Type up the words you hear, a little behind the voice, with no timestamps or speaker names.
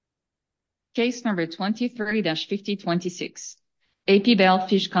Case number 23-5026. AP Bell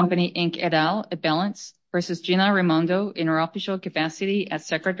Fish Company, Inc. et al. Appellants versus Gina Raimondo in her official capacity as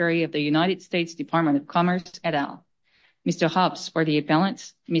Secretary of the United States Department of Commerce et al. Mr. Hobbs for the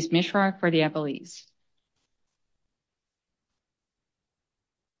appellants, Ms. Mishra for the appellees.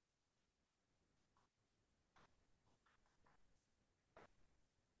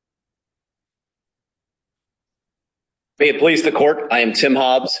 May it please the court, I am Tim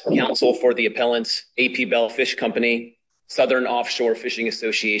Hobbs, counsel for the appellants, AP Bell Fish Company, Southern Offshore Fishing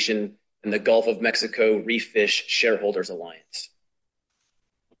Association, and the Gulf of Mexico Reef Fish Shareholders Alliance.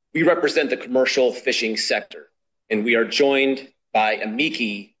 We represent the commercial fishing sector, and we are joined by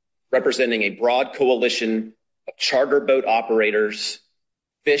amici representing a broad coalition of charter boat operators,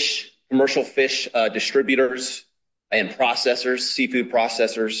 commercial fish distributors and processors, seafood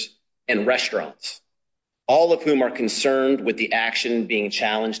processors, and restaurants, all of whom are concerned with the action being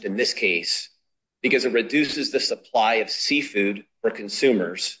challenged in this case because it reduces the supply of seafood for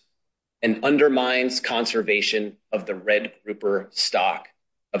consumers and undermines conservation of the red grouper stock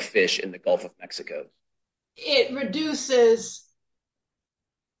of fish in the Gulf of Mexico. It reduces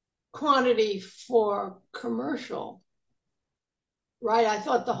quantity for commercial, right? I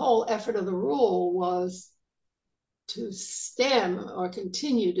thought the whole effort of the rule was to stem or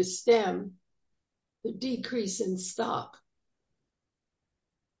continue to stem the decrease in stock.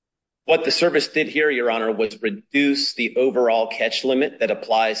 What the service did here, Your Honor, was reduce the overall catch limit that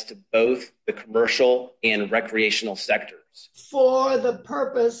applies to both the commercial and recreational sectors. For the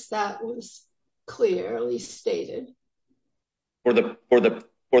purpose that was clearly stated. For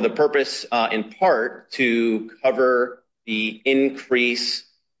the purpose, in part, to cover the increase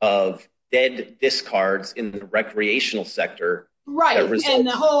of dead discards in the recreational sector. Right, and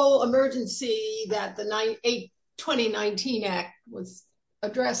the whole emergency that the 2019 Act was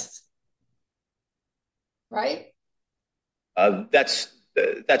addressed, right? That's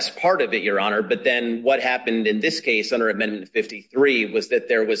part of it, Your Honor. But then what happened in this case under Amendment 53 was that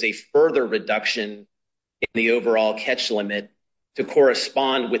there was a further reduction in the overall catch limit to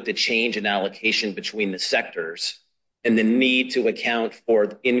correspond with the change in allocation between the sectors and the need to account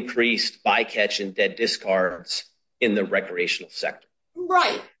for increased bycatch and dead discards in the recreational sector.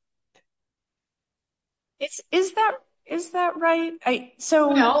 Right. Is that right?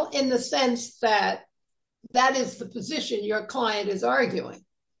 Well, in the sense that is the position your client is arguing.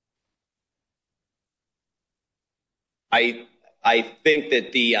 I think that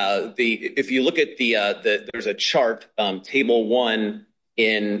if you look at there's a chart, Table 1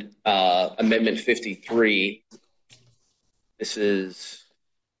 in Amendment 53. This is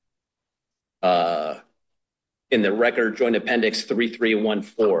in the Record Joint Appendix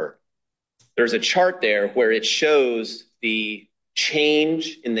 3314. There's a chart there where it shows the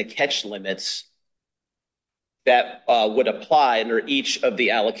change in the catch limits that would apply under each of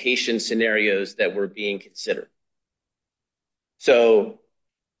the allocation scenarios that were being considered. So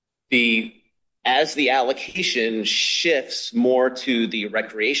as the allocation shifts more to the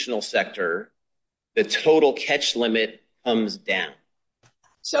recreational sector, the total catch limit comes down.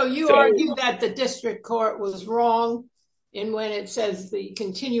 So you argue that the district court was wrong in when it says the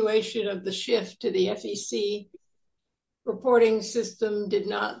continuation of the shift to the FEC reporting system did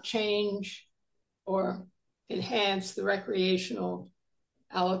not change or enhance the recreational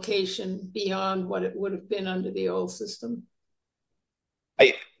allocation beyond what it would have been under the old system?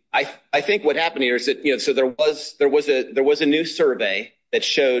 I think what happened here is that so there was a new survey that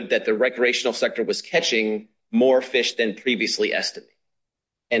showed that the recreational sector was catching more fish than previously estimated.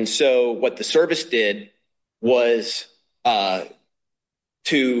 And so what the service did was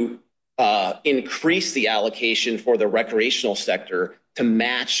to increase the allocation for the recreational sector to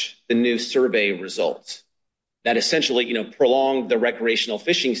match the new survey results. That essentially, prolonged the recreational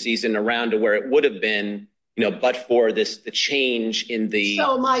fishing season around to where it would have been, but for the change in the.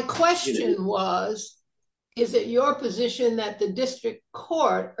 So my question was, is it your position that the district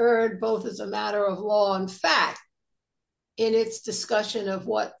court erred both as a matter of law and fact in its discussion of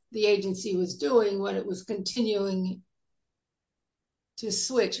what the agency was doing when it was continuing to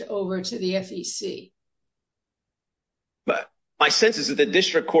switch over to the FEC? But my sense is that the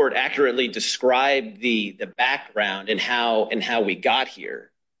district court accurately described the background and how we got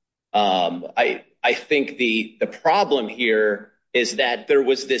here. I think the problem here is that there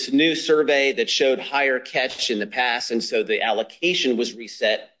was this new survey that showed higher catch in the past, and so the allocation was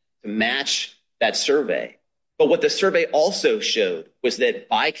reset to match that survey. But what the survey also showed was that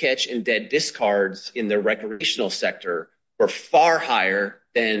bycatch and dead discards in the recreational sector were far higher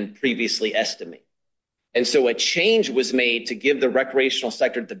than previously estimated. And so a change was made to give the recreational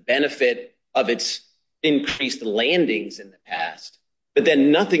sector the benefit of its increased landings in the past, but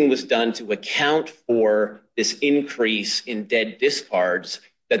then nothing was done to account for this increase in dead discards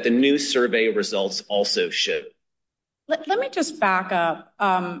that the new survey results also showed. Let me just back up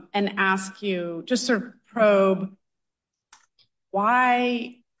and ask you, just sort of probe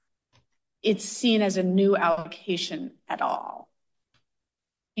why it's seen as a new allocation at all.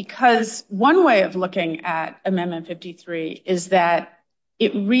 Because one way of looking at Amendment 53 is that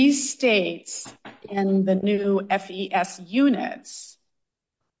it restates in the new FES units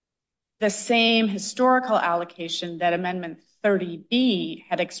the same historical allocation that Amendment 30B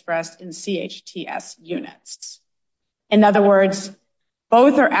had expressed in CHTS units. In other words,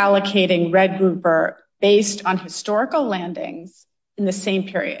 both are allocating red grouper based on historical landings in the same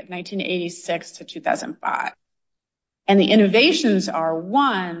period, 1986 to 2005. And the innovations are,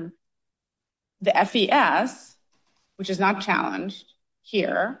 one, the FES, which is not challenged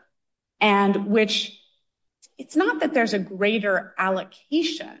here, and which it's not that there's a greater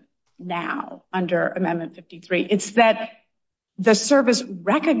allocation now under Amendment 53. It's that the service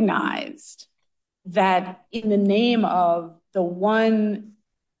recognized that in the name of the 1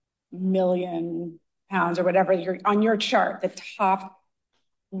 million pounds or whatever you're on your chart, the top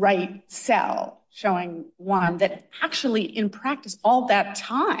right cell showing one, that actually in practice all that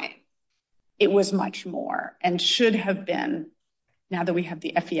time it was much more and should have been, now that we have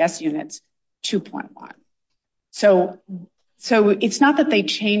the FES units, 2.1. So it's not that they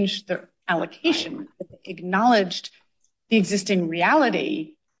changed the allocation, but they acknowledged the existing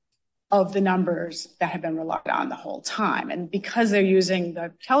reality of the numbers that have been relied on the whole time. And because they're using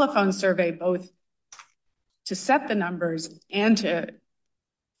the telephone survey both to set the numbers and to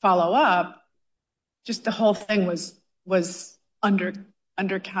follow up, just the whole thing was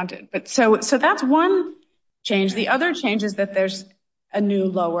undercounted. But so that's one change. The other change is that there's a new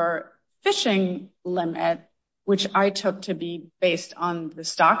lower fishing limit, which I took to be based on the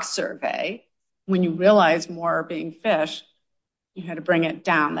stock survey. When you realize more are being fished, you had to bring it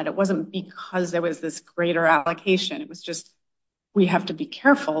down, that it wasn't because there was this greater allocation. It was just, we have to be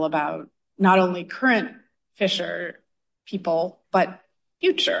careful about not only current fisher people, but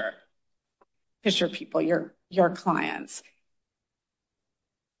future fisher people, your clients.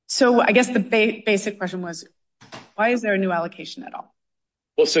 So I guess the basic question was, why is there a new allocation at all?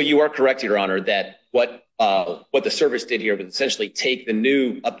 Well, so you are correct, Your Honor, that what the service did here was essentially take the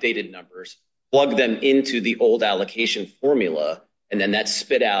new updated numbers, plug them into the old allocation formula, and then that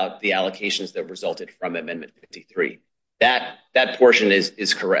spit out the allocations that resulted from Amendment 53. That portion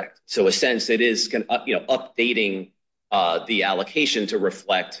is correct. So, in a sense, it is updating the allocation to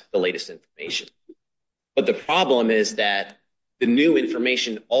reflect the latest information. But the problem is that the new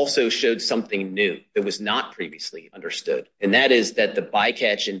information also showed something new that was not previously understood, and that is that the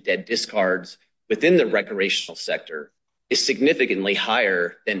bycatch and dead discards within the recreational sector is significantly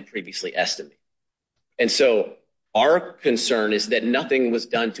higher than previously estimated. And so our concern is that nothing was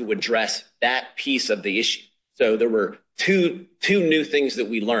done to address that piece of the issue. So there were two new things that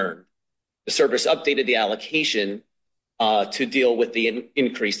we learned. The service updated the allocation to deal with the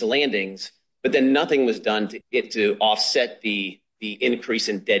increased landings, but then nothing was done to offset the increase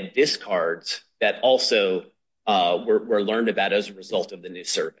in dead discards that also were learned about as a result of the new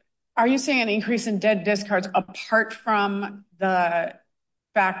survey. Are you saying an increase in dead discards apart from the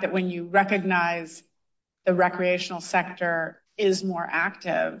fact that when you recognize the recreational sector is more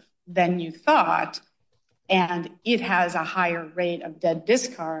active than you thought, and it has a higher rate of dead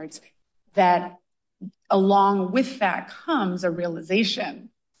discards, that along with that comes a realization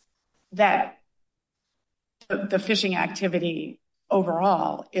that the fishing activity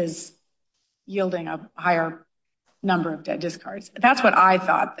overall is yielding a higher number of dead discards? That's what I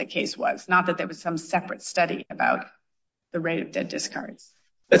thought the case was, not that there was some separate study about the rate of dead discards.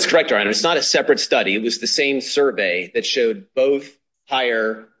 That's correct, Your Honor. It's not a separate study. It was the same survey that showed both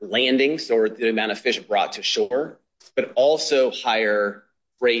higher landings, or the amount of fish brought to shore, but also higher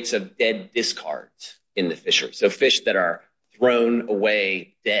rates of dead discards in the fishery. So fish that are thrown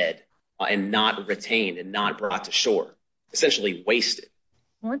away dead and not retained and not brought to shore, essentially wasted.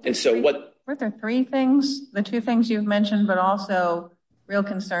 Were there three things, the two things you've mentioned, but also real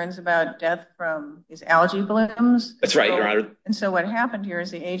concerns about death from these algae blooms? That's right, Your Honor. And so what happened here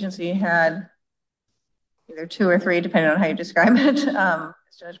is the agency had either two or three, depending on how you describe it, as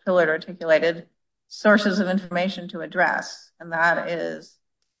Judge Pillard articulated, sources of information to address. And that is,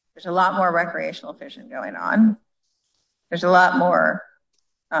 there's a lot more recreational fishing going on. There's a lot more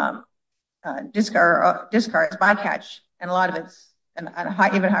discards, bycatch, and a lot of it's, and a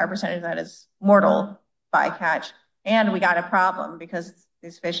even higher percentage of that is mortal bycatch. And we got a problem because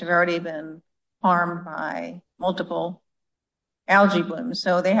these fish have already been harmed by multiple algae blooms.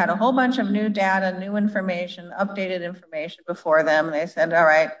 So they had a whole bunch of new data, new information, updated information before them. And they said, all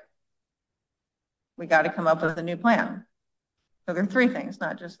right, we got to come up with a new plan. So there are three things,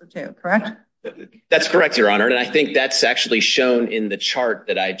 not just the two, correct? That's correct, Your Honor. And I think that's actually shown in the chart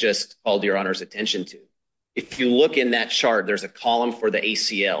that I just called Your Honor's attention to. If you look in that chart, there's a column for the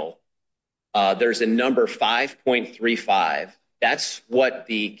ACL. There's a number 5.35. That's what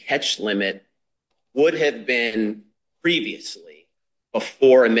the catch limit would have been previously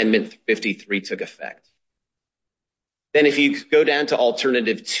before Amendment 53 took effect. Then if you go down to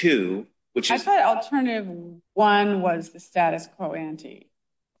Alternative 2, which is... I thought Alternative 1 was the status quo ante.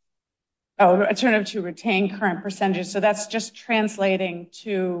 Oh, Alternative 2, retain current percentages. So that's just translating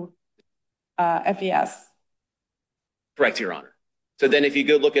to FES. Correct, Your Honor. So then if you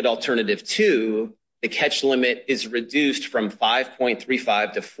go look at Alternative 2, the catch limit is reduced from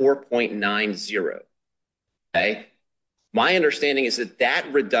 5.35 to 4.90. Okay? My understanding is that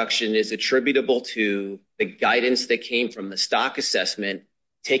that reduction is attributable to the guidance that came from the stock assessment,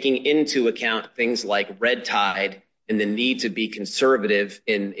 taking into account things like red tide and the need to be conservative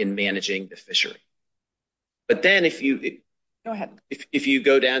in managing the fishery. But then if you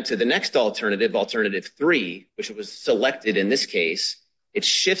go down to the next alternative, Alternative 3, which was selected in this case, it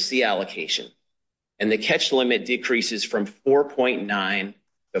shifts the allocation, and the catch limit decreases from 4.9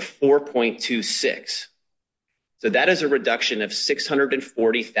 to 4.26. So that is a reduction of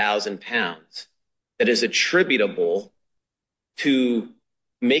 640,000 pounds that is attributable to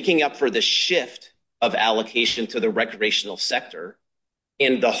making up for the shift of allocation to the recreational sector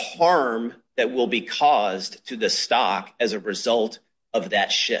and the harm that will be caused to the stock as a result of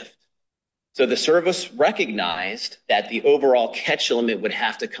that shift. So the service recognized that the overall catch limit would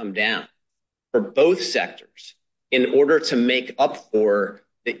have to come down for both sectors in order to make up for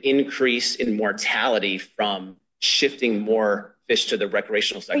the increase in mortality from shifting more fish to the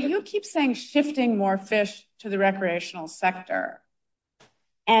recreational sector. But you keep saying shifting more fish to the recreational sector.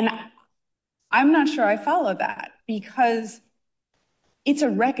 And I'm not sure I follow that, because it's a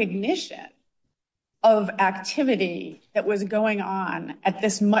recognition of activity that was going on at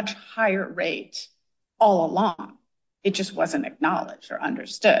this much higher rate all along. It just wasn't acknowledged or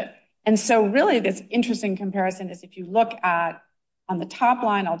understood. And so really this interesting comparison is if you look at, on the top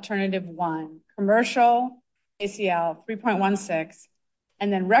line, Alternative 1, commercial ACL 3.16,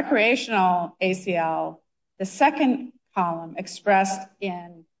 and then recreational ACL, the second column expressed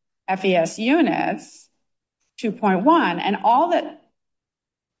in FES units, 2.1. And all that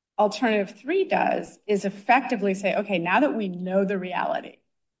Alternative 3 does is effectively say, okay, now that we know the reality,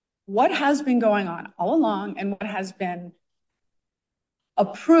 what has been going on all along and what has been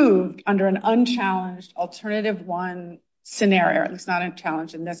approved under an unchallenged Alternative 1 scenario, at least not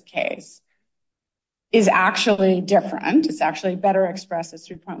unchallenged in this case, is actually different. It's actually better expressed as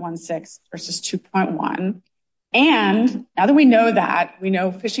 3.16 versus 2.1. And now that we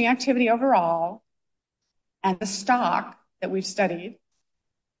know fishing activity overall and the stock that we've studied,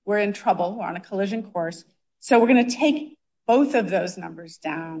 we're in trouble, we're on a collision course. So we're going to take both of those numbers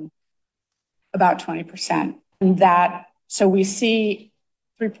down about 20%. And so we see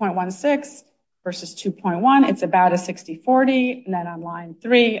 3.16 versus 2.1, it's about a 60-40. And then on line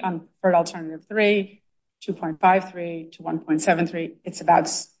 3, on preferred Alternative 3, 2.53 to 1.73, it's about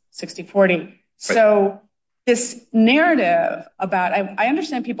 60-40. So this narrative about, I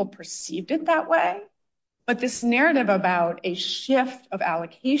understand people perceived it that way, but this narrative about a shift of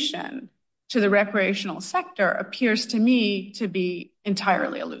allocation to the recreational sector appears to me to be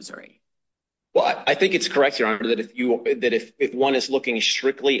entirely illusory. Well, I think it's correct, Your Honor, that if one is looking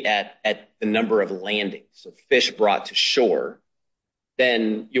strictly at the number of landings, so fish brought to shore,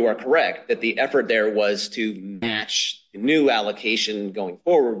 then you are correct that the effort there was to match the new allocation going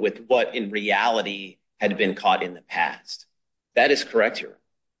forward with what in reality had been caught in the past. That is correct, Your Honor.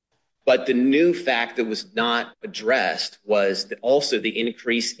 But the new fact that was not addressed was also the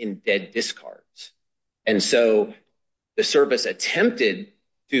increase in dead discards. And so the service attempted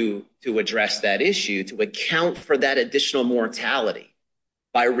to address that issue, to account for that additional mortality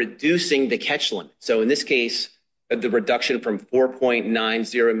by reducing the catch limit. So in this case, the reduction from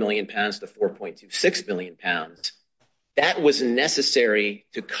 4.90 million pounds to 4.26 million pounds, that was necessary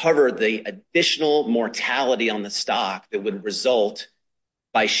to cover the additional mortality on the stock that would result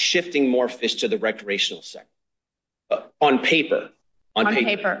by shifting more fish to the recreational sector. On paper.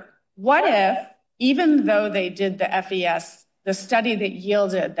 What if, even though they did the FES, the study that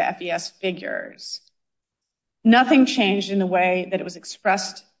yielded the FES figures, nothing changed in the way that it was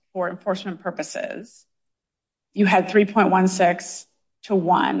expressed for enforcement purposes? You had 3.16 to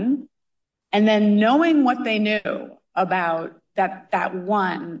 1, and then knowing what they knew about that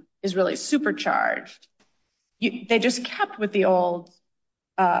 1 is really supercharged, they just kept with the old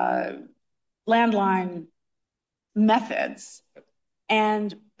landline methods,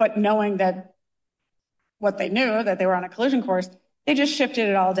 but knowing that what they knew, that they were on a collision course, they just shifted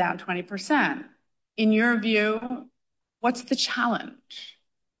it all down 20%. In your view, what's the challenge?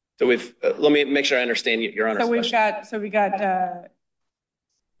 So let me make sure I understand Your Honor's question. We got, I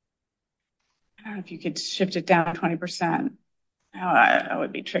don't know if you could shift it down 20%. That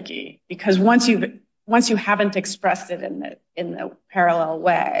would be tricky, because once you haven't expressed it in the parallel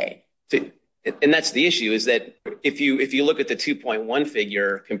way. And that's the issue, is that if you look at the 2.1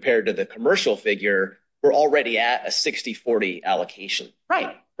 figure compared to the commercial figure, we're already at a 60-40 allocation.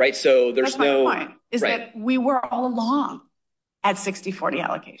 Right. So there's no point. Is that we were all along at 60-40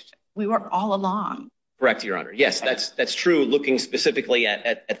 allocation. We were all along. Correct, Your Honor. Yes, that's true. Looking specifically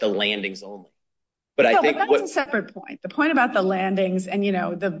at the landings only. But I think that's a separate point. The point about the landings, and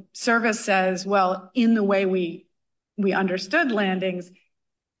the service says, well, in the way we understood landings,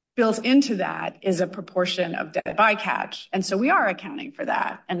 built into that is a proportion of dead bycatch. And so we are accounting for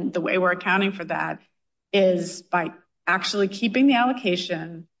that. And the way we're accounting for that is by actually keeping the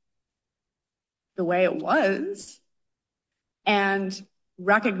allocation the way it was and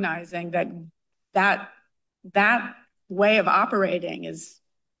recognizing that way of operating is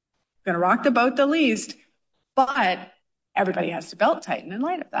going to rock the boat the least, but everybody has to belt tighten in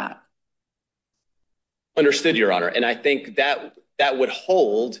light of that. Understood, Your Honor. And I think that would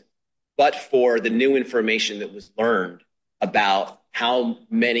hold, but for the new information that was learned about how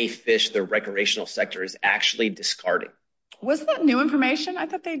many fish the recreational sector is actually discarding. Was that new information? I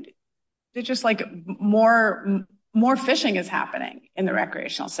thought they just more fishing is happening in the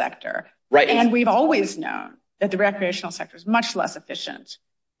recreational sector. Right. And we've always known that the recreational sector is much less efficient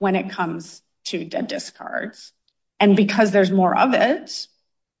when it comes to dead discards. And because there's more of it,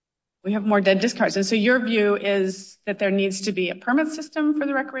 we have more dead discards. And so your view is that there needs to be a permit system for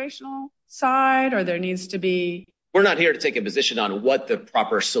the recreational side, or there needs to be... We're not here to take a position on what the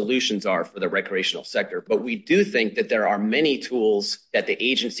proper solutions are for the recreational sector, but we do think that there are many tools that the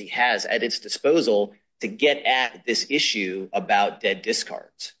agency has at its disposal to get at this issue about dead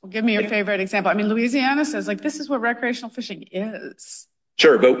discards. Well, give me your favorite example. I mean, Louisiana says, this is what recreational fishing is.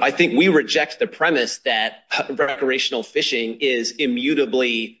 Sure, but I think we reject the premise that recreational fishing is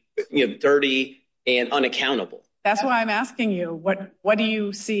immutably dirty and unaccountable. That's why I'm asking you, what do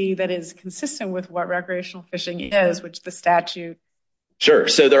you see that is consistent with what recreational fishing is, which the statute... Sure.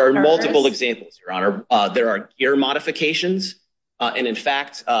 So there are multiple examples, Your Honor. There are gear modifications. And in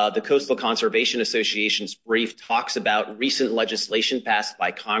fact, the Coastal Conservation Association's brief talks about recent legislation passed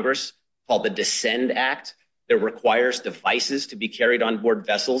by Congress called the Descend Act that requires devices to be carried on board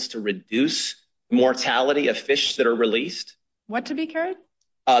vessels to reduce mortality of fish that are released. What to be carried?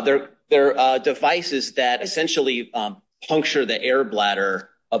 They're devices that essentially puncture the air bladder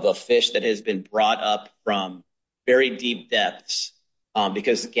of a fish that has been brought up from very deep depths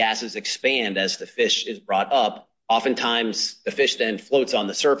because gases expand as the fish is brought up. Oftentimes, the fish then floats on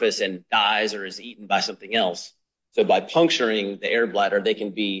the surface and dies or is eaten by something else. So by puncturing the air bladder, they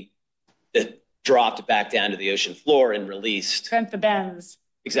can be dropped back down to the ocean floor and released. Prevent the bends.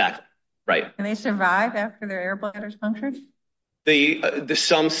 Exactly. Right. Can they survive after their air bladder's punctured?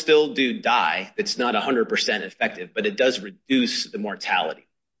 Some still do die. It's not 100% effective, but it does reduce the mortality.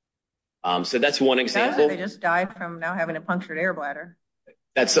 So that's one example. They just die from now having a punctured air bladder.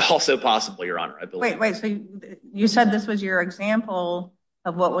 That's also possible, Your Honor, I believe. Wait. So you said this was your example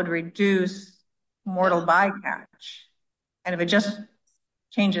of what would reduce mortal bycatch. And if it just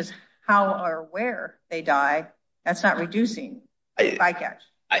changes how or where they die, that's not reducing bycatch.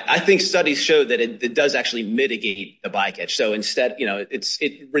 I think studies show that it does actually mitigate the bycatch. So instead,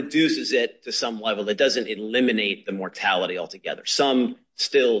 it reduces it to some level. It doesn't eliminate the mortality altogether. Some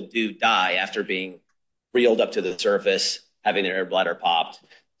still do die after being reeled up to the surface, having their air bladder popped,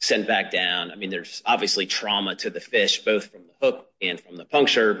 sent back down. I mean, there's obviously trauma to the fish, both from the hook and from the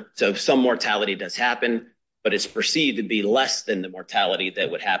puncture. So some mortality does happen, but it's perceived to be less than the mortality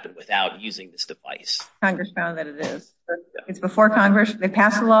that would happen without using this device. Congress found that it is. It's before Congress. They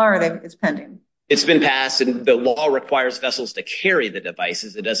passed the law, or it's pending? It's been passed, and the law requires vessels to carry the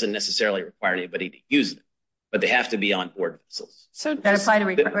devices. It doesn't necessarily require anybody to use them, but they have to be on board vessels. So that apply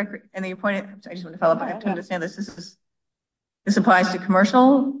to and then you pointed. I just want to follow up. I have to understand this. This applies to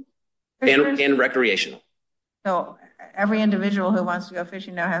commercial and recreational. So every individual who wants to go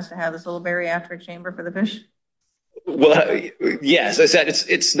fishing now has to have this little bariatric chamber for the fish? Well, yes, I said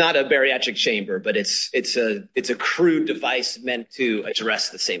it's not a bariatric chamber, but it's a crude device meant to address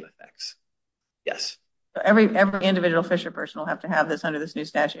the same effects. Yes. Every individual fisher person will have to have this under this new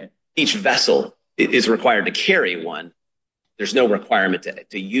statute. Each vessel is required to carry one. There's no requirement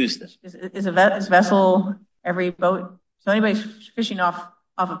to use this. Is a vessel every boat? So anybody fishing off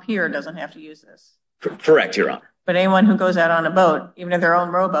a pier doesn't have to use this. Correct, Your Honor. But anyone who goes out on a boat, even if their own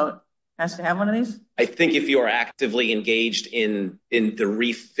rowboat, has to have one of these? I think if you are actively engaged in the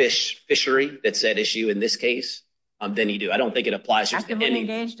reef fishery that's at issue in this case, then you do. I don't think it applies just to any. Actively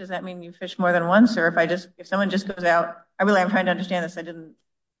engaged, does that mean you fish more than once? Or if someone just goes out, I'm trying to understand this.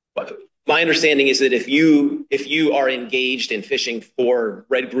 My understanding is that if you are engaged in fishing for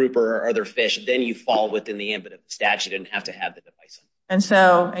red grouper or other fish, then you fall within the ambit of the statute and have to have the device.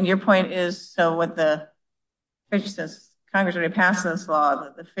 And your point is, so what the fish says, Congress already passed this law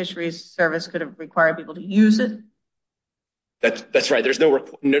that the fisheries service could have required people to use it. That's right. There's no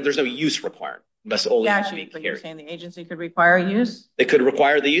use requirement. That's only statute, but you're saying the agency could require use? They could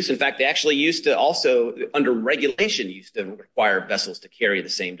require the use. In fact, they actually used to also, under regulation, used to require vessels to carry the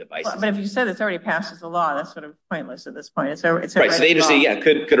same devices. But if you said it's already passed as a law, that's sort of pointless at this point. It's right. So the agency,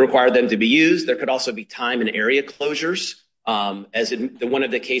 could require them to be used. There could also be time and area closures. As in one of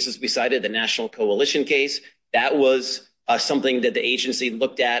the cases we cited, the National Coalition case, that was something that the agency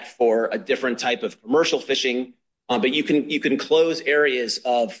looked at for a different type of commercial fishing. But you can close areas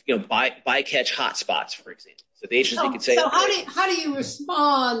of bycatch hotspots, for example. So the agency could say. So how do you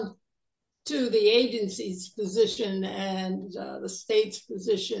respond to the agency's position and the state's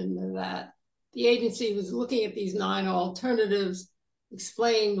position that the agency was looking at these 9 alternatives,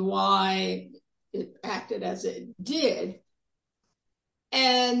 explained why it acted as it did,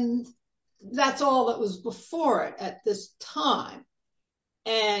 and that's all that was before it at this time?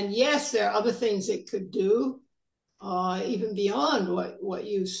 And yes, there are other things it could do, even beyond what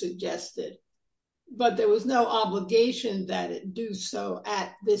you suggested. But there was no obligation that it do so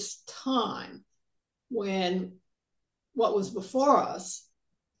at this time when what was before us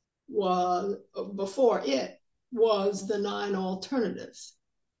was the 9 alternatives.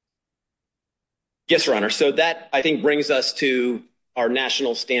 Yes, Your Honor. So that, I think, brings us to our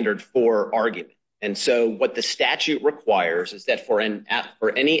national standard for argument. And so what the statute requires is that for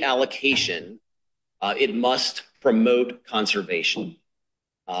any allocation, it must promote conservation.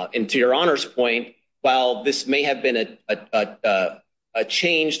 And to Your Honor's point, while this may have been a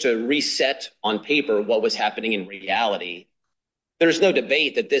change to reset on paper what was happening in reality, there's no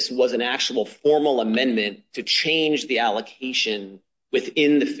debate that this was an actual formal amendment to change the allocation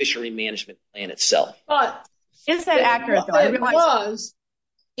within the fishery management plan itself. But is that accurate? It was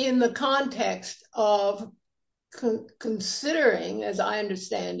in the context of considering, as I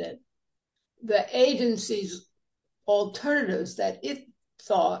understand it, the agency's alternatives that it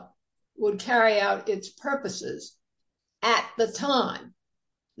thought would carry out its purposes at the time.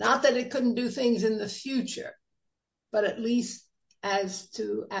 Not that it couldn't do things in the future, but at least as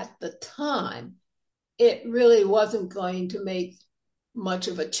to at the time, it really wasn't going to make much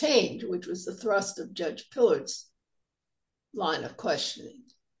of a change, which was the thrust of Judge Pillard's line of questioning.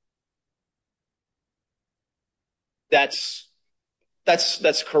 That's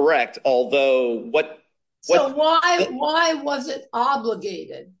correct. Although so why was it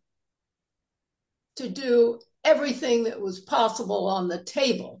obligated to do everything that was possible on the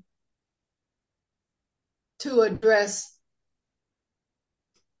table to address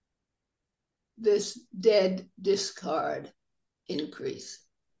this dead discard increase?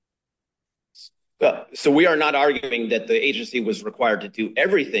 So we are not arguing that the agency was required to do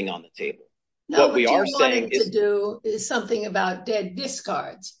everything on the table. No, what we are saying to do is something about dead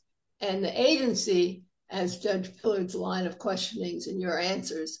discards. And the agency, as Judge Pillard's line of questionings and your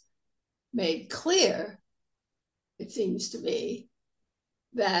answers made clear, it seems to me,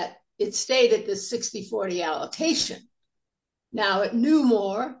 that it stayed at the 60-40 allocation. Now, it knew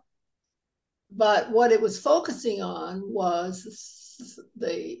more, but what it was focusing on was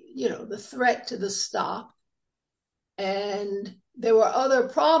the threat to the stock. And there were other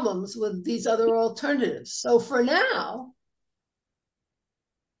problems with these other alternatives. So for now,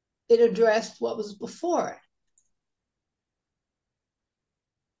 it addressed what was before it.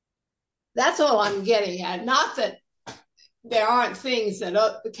 That's all I'm getting at. Not that there aren't things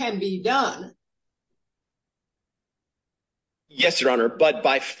that can be done. Yes, Your Honor, but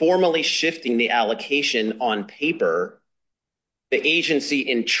by formally shifting the allocation on paper, the agency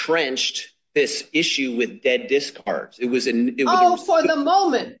entrenched this issue with dead discards. For the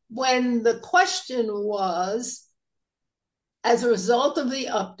moment, when the question was, as a result of the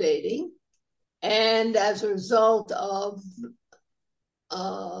updating, And as a result of,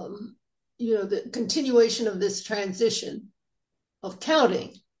 the continuation of this transition of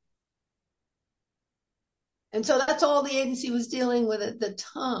counting. And so that's all the agency was dealing with at the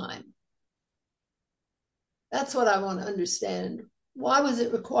time. That's what I want to understand. Why was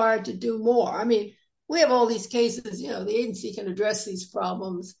it required to do more? I mean, we have all these cases, the agency can address these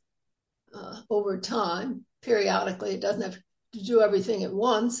problems over time, periodically. It doesn't have to do everything at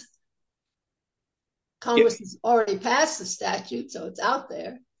once. Congress has already passed the statute, so it's out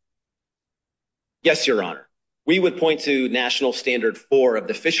there. Yes, Your Honor. We would point to National Standard 4 of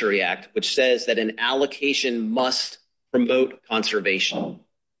the Fishery Act, which says that an allocation must promote conservation.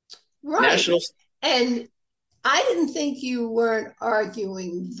 Right. And I didn't think you weren't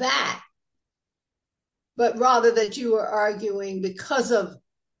arguing that, but rather that you were arguing because of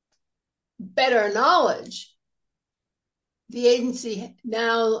better knowledge, the agency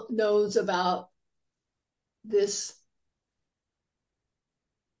now knows about this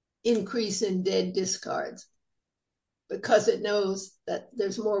increase in dead discards because it knows that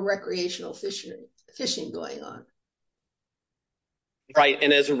there's more recreational fishing going on. Right.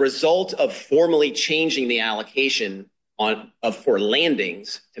 And as a result of formally changing the allocation for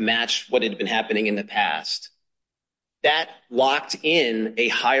landings to match what had been happening in the past, that locked in a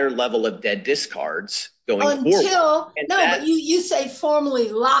higher level of dead discards going forward. But you say formally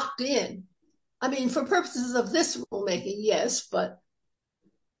locked in. I mean, for purposes of this rulemaking, yes, but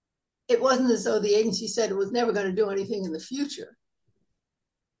it wasn't as though the agency said it was never going to do anything in the future.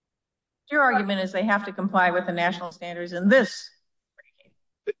 Your argument is they have to comply with the national standards in this.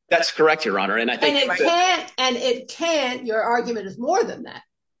 That's correct, Your Honor. And I think it can't, your argument is more than that.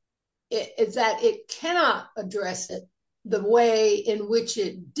 It's that it cannot address it the way in which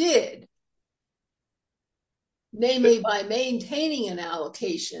it did, namely by maintaining an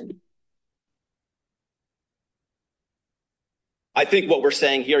allocation. I think what we're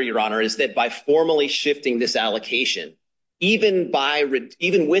saying here, Your Honor, is that by formally shifting this allocation, even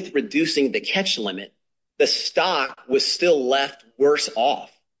with reducing the catch limit, the stock was still left worse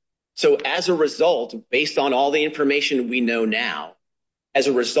off. So as a result, based on all the information we know now, as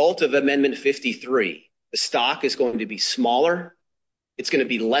a result of Amendment 53, the stock is going to be smaller. It's going to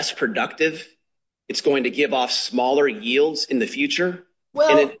be less productive. It's going to give off smaller yields in the future.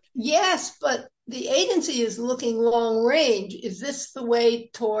 Well, yes, but the agency is looking long range. Is this the way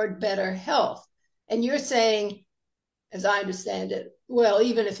toward better health? And you're saying, as I understand it, well,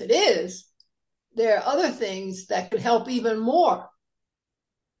 even if it is, there are other things that could help even more.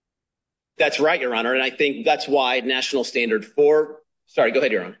 That's right, Your Honor. And I think that's why National Standard 4, sorry, go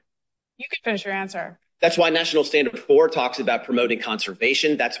ahead, Your Honor. You can finish your answer. That's why National Standard 4 talks about promoting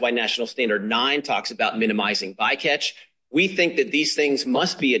conservation. That's why National Standard 9 talks about minimizing bycatch. We think that these things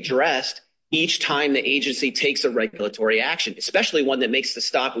must be addressed each time the agency takes a regulatory action, especially one that makes the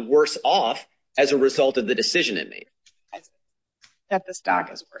stock worse off as a result of the decision it made. That the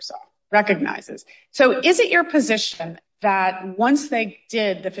stock is worse off, recognizes. So is it your position that once they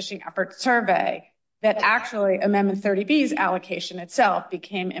did the fishing effort survey, that actually Amendment 30B's allocation itself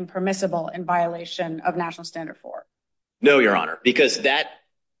became impermissible in violation of National Standard 4? No, Your Honor, because that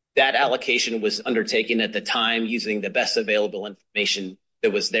allocation was undertaken at the time using the best available information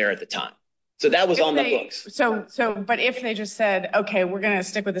that was there at the time. So that was on the books. But if they just said, okay, we're going to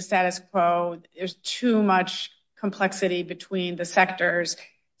stick with the status quo, there's too much complexity between the sectors,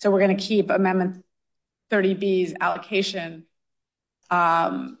 so we're going to keep Amendment 30B's allocation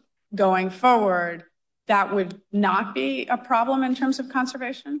going forward, that would not be a problem in terms of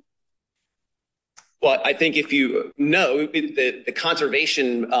conservation? Well, I think if you know, the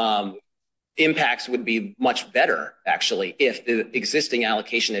conservation impacts would be much better, actually, if the existing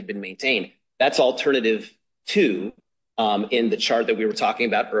allocation had been maintained. That's alternative 2 in the chart that we were talking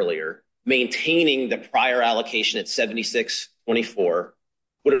about earlier. Maintaining the prior allocation at 76.24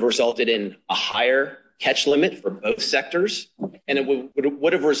 would have resulted in a higher catch limit for both sectors, and it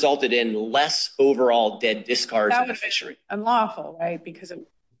would have resulted in less overall dead discards in the fishery. Unlawful, right? Because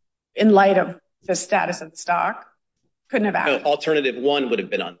in light of the status of the stock, couldn't have acted. No, alternative 1 would have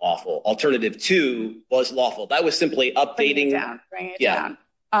been unlawful. Alternative 2 was lawful. That was simply updating. Bring it down.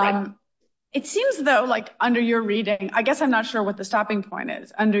 Right. It seems, though, like under your reading, I guess I'm not sure what the stopping point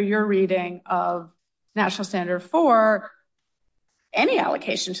is. Under your reading of National Standard 4, any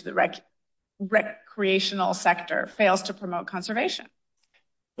allocation to the recreational sector fails to promote conservation.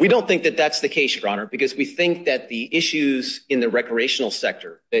 We don't think that that's the case, Your Honor, because we think that the issues in the recreational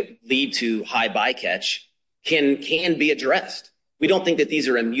sector that lead to high bycatch can be addressed. We don't think that these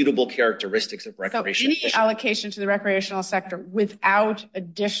are immutable characteristics of recreational fishing. Any allocation to the recreational sector without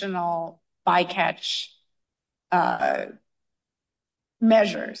additional bycatch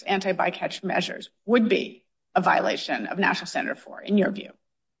measures, anti-bycatch measures, would be a violation of National Standard 4, in your view?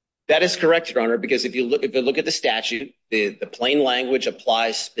 That is correct, Your Honor, because if you look at the statute, the plain language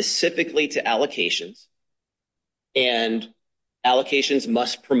applies specifically to allocations, and allocations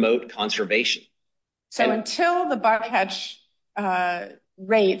must promote conservation. So until the bycatch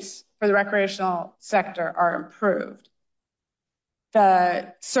rates for the recreational sector are improved,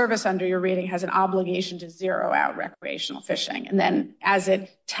 the service under your reading has an obligation to zero out recreational fishing. And then as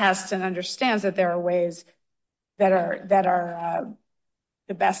it tests and understands that there are ways that are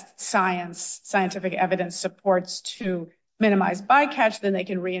the best scientific evidence supports to minimize bycatch, then they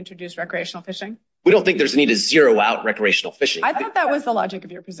can reintroduce recreational fishing? We don't think there's a need to zero out recreational fishing. I thought that was the logic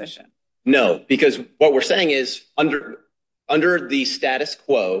of your position. No, because what we're saying is under the status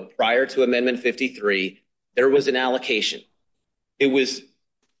quo prior to Amendment 53, there was an allocation. It was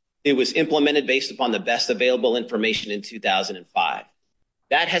implemented based upon the best available information in 2005.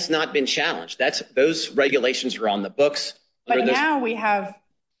 That has not been challenged. Those regulations are on the books. But now we have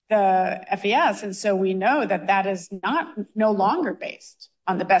the FES, and so we know that is no longer based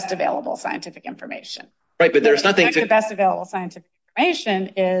on the best available scientific information. Right, but there's nothing to... The best available scientific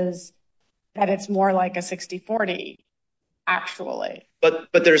information is that it's more like a 60-40, actually. But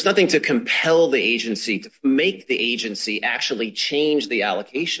there's nothing to compel the agency, to make the agency actually change the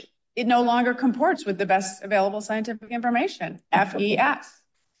allocation. It no longer comports with the best available scientific information, FES.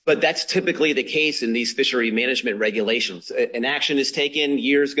 But that's typically the case in these fishery management regulations. An action is taken,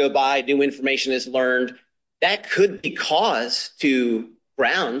 years go by, new information is learned. That could be cause to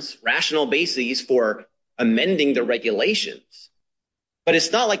grounds, rational bases for amending the regulations. But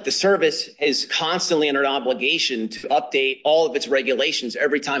it's not like the service is constantly under an obligation to update all of its regulations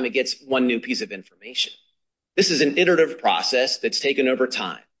every time it gets one new piece of information. This is an iterative process that's taken over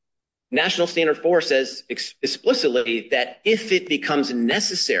time. National Standard 4 says explicitly that if it becomes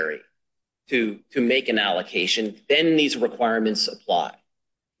necessary to make an allocation, then these requirements apply.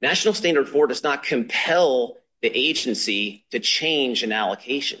 National Standard 4 does not compel the agency to change an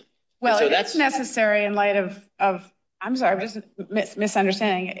allocation. Well, so that's necessary in light of I'm sorry, I'm just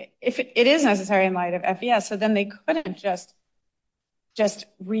misunderstanding. If it is necessary in light of FES, so then they couldn't just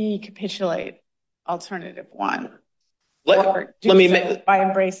recapitulate alternative 1 by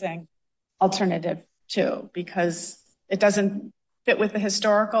embracing alternative 2, because it doesn't fit with the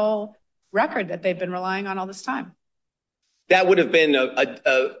historical record that they've been relying on all this time. That would have been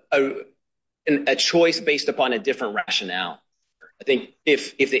a choice based upon a different rationale. I think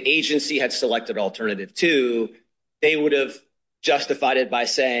if the agency had selected alternative 2, they would have justified it by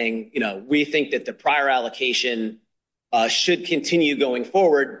saying, we think that the prior allocation should continue going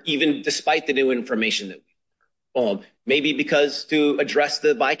forward, even despite the new information that we maybe because to address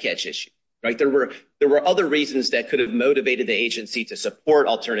the bycatch issue. Right, there were other reasons that could have motivated the agency to support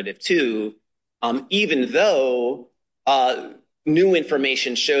alternative 2, even though new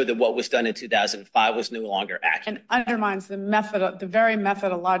information showed that what was done in 2005 was no longer accurate. And undermines the very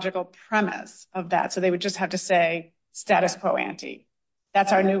methodological premise of that. So they would just have to say status quo ante.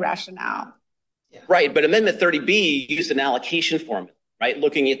 That's our new rationale. Yeah. Right, but Amendment 30B used an allocation formula, right,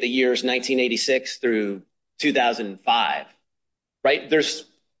 looking at the years 1986 through 2005. Right,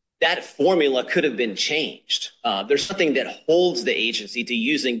 that formula could have been changed. There's something that holds the agency to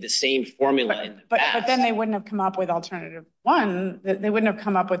using the same formula in the past. But then they wouldn't have come up with alternative 1. They wouldn't have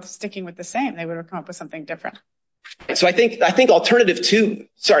come up with sticking with the same. They would have come up with something different. So I think alternative 2.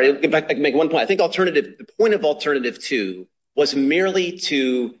 Sorry, if I can make one point. I think the point of alternative 2 was merely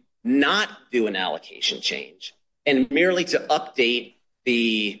to not do an allocation change and merely to update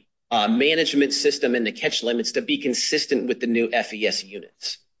the management system and the catch limits to be consistent with the new FES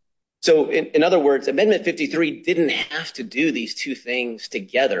units. So in other words, Amendment 53 didn't have to do these two things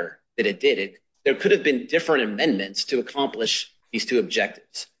together that it did. There could have been different amendments to accomplish these two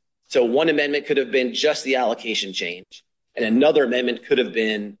objectives. So one amendment could have been just the allocation change, and another amendment could have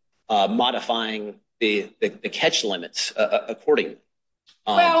been modifying the catch limits accordingly.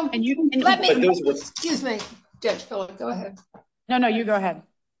 Excuse me, Judge Phillip, go ahead. No, you go ahead.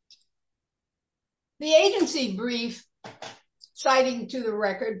 The agency brief, citing to the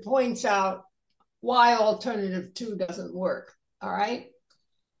record, points out why alternative 2 doesn't work, all right?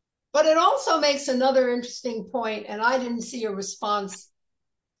 But it also makes another interesting point, and I didn't see a response,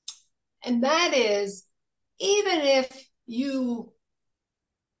 and that is, even if you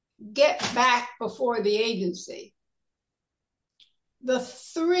get back before the agency, the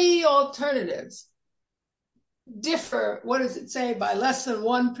 3 alternatives differ, what does it say, by less than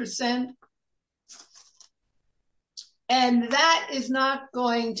 1%? And that is not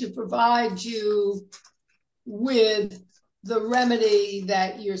going to provide you with the remedy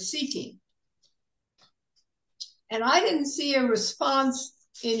that you're seeking. And I didn't see a response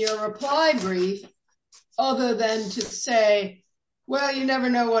in your reply brief other than to say, well, you never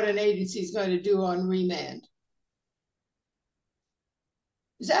know what an agency is going to do on remand.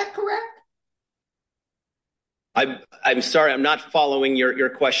 Is that correct? I'm sorry, I'm not following your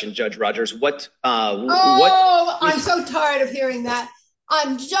question, Judge Rogers. I'm so tired of hearing that.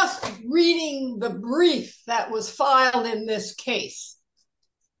 I'm just reading the brief that was filed in this case.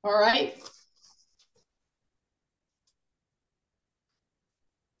 All right.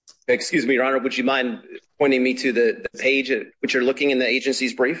 Excuse me, Your Honor, would you mind pointing me to the page at which you're looking in the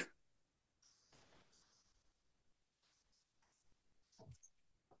agency's brief?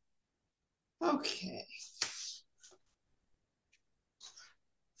 Okay.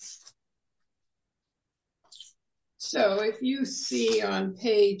 So if you see on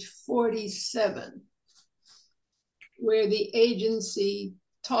page 47, where the agency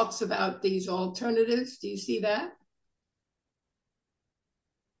talks about these alternatives, do you see that?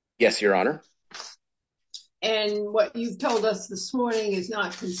 Yes, Your Honor. And what you've told us this morning is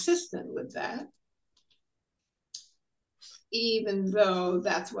not consistent with that, even though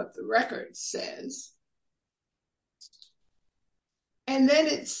that's what the record says. And then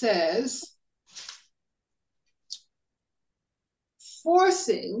it says,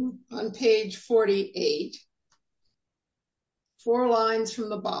 forcing on page 48, 4 lines from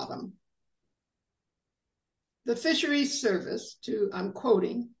the bottom, the Fisheries Service to, I'm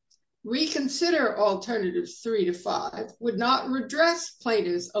quoting, reconsider alternatives 3 to 5 would not redress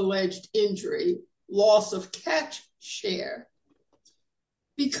plaintiff's alleged injury, loss of catch share,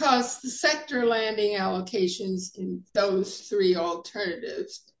 because the sector landing allocations in those 3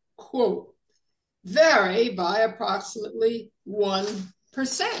 alternatives, quote, vary by approximately 1%.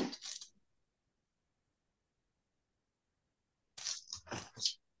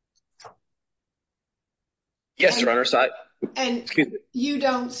 Yes, Your Honor. And you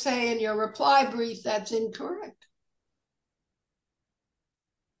don't say in your reply brief that's incorrect.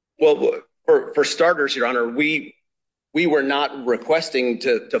 Well, for starters, Your Honor, we were not requesting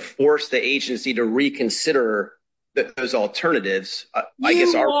to force the agency to reconsider those alternatives.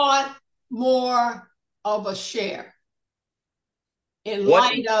 You want more of a share in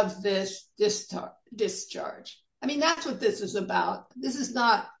light of this discharge. I mean, that's what this is about. This is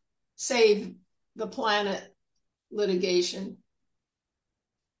not save the planet litigation.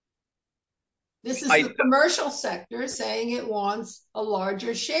 This is the commercial sector saying it wants a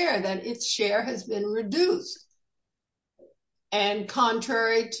larger share, that its share has been reduced. And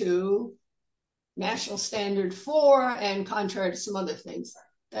contrary to National Standard 4 and contrary to some other things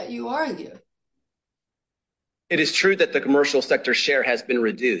that you argue. It is true that the commercial sector share has been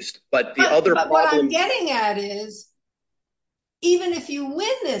reduced, but what I'm getting at is, even if you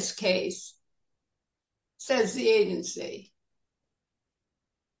win this case, says the agency,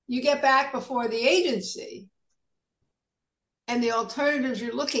 you get back before the agency and the alternatives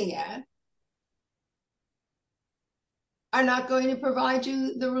you're looking at are not going to provide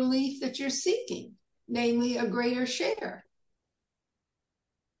you the relief that you're seeking, namely a greater share.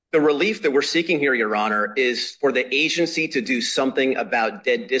 The relief that we're seeking here, Your Honor, is for the agency to do something about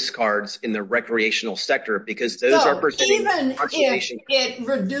dead discards in the recreational sector, because those are presenting even if it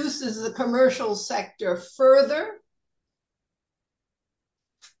reduces the commercial sector further,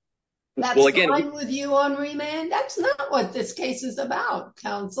 that's fine with you on remand. That's not what this case is about,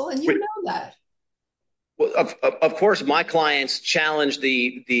 counsel, and you know that. Well, of course, my clients challenged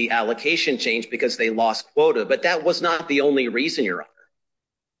the allocation change because they lost quota, but that was not the only reason, Your Honor.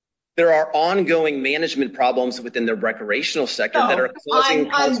 There are ongoing management problems within the recreational sector that are causing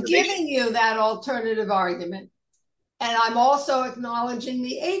conservation. I'm giving you that alternative argument, and I'm also acknowledging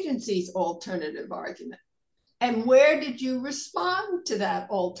the agency's alternative argument. And where did you respond to that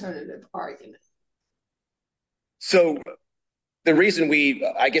alternative argument? So the reason we,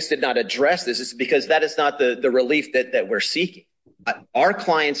 I guess, did not address this is because that is not the relief that we're seeking. Our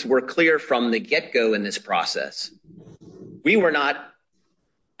clients were clear from the get-go in this process. We were not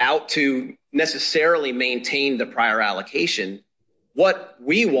out to necessarily maintain the prior allocation. What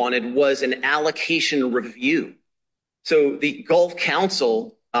we wanted was an allocation review. So the Gulf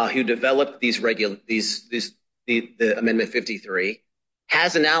Council, who developed the Amendment 53,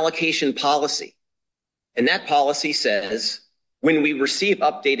 has an allocation policy. And that policy says, when we receive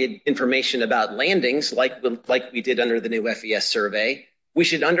updated information about landings, like we did under the new FES survey, we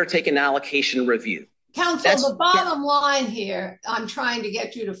should undertake an allocation review. Counsel, the bottom line here I'm trying to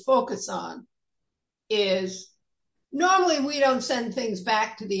get you to focus on is Normally, we don't send things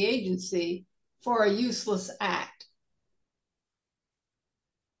back to the agency for a useless act.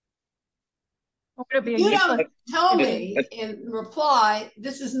 You don't tell me in reply,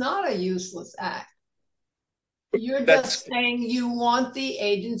 this is not a useless act. You're just saying you want the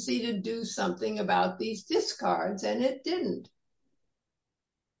agency to do something about these discards, and it didn't.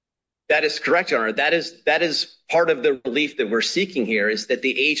 That is correct, Your Honor. That is part of the relief that we're seeking here, is that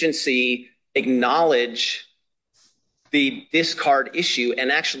the agency acknowledge the discard issue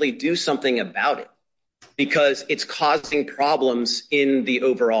and actually do something about it, because it's causing problems in the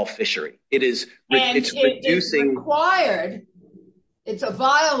overall fishery. It's required. It's a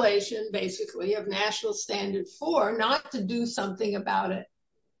violation, basically, of National Standard 4 not to do something about it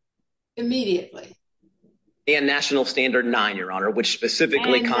immediately. And National Standard 9, Your Honor, which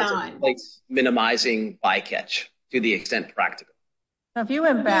specifically contemplates minimizing bycatch to the extent practical. If you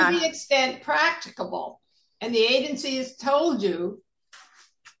went back, to the extent practicable, and the agency has told you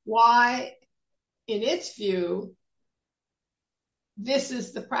why, in its view, this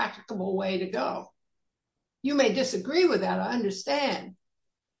is the practicable way to go. You may disagree with that, I understand,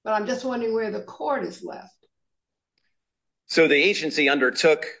 but I'm just wondering where the court is left. So the agency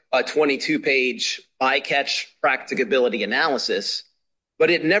undertook a 22-page bycatch practicability analysis, but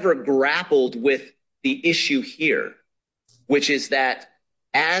it never grappled with the issue here, which is that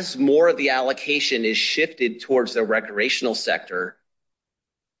as more of the allocation is shifted towards the recreational sector,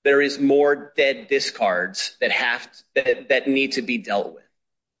 there is more dead discards that need to be dealt with.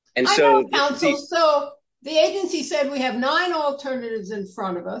 And so, counsel, so the agency said we have 9 alternatives in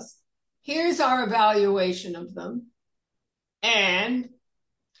front of us. Here's our evaluation of them. And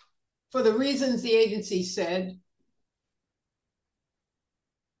for the reasons the agency said,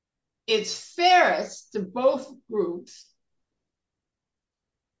 it's fairest to both groups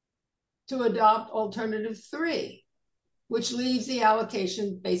to adopt alternative 3, which leaves the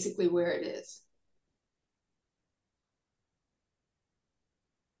allocation basically where it is.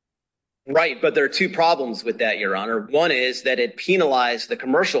 Right, but there are 2 problems with that, Your Honor. One is that it penalized the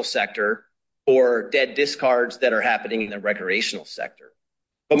commercial sector for dead discards that are happening in the recreational sector.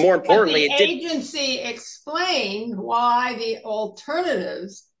 But more importantly, the agency explained why the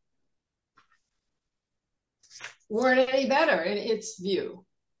alternatives weren't any better in its view.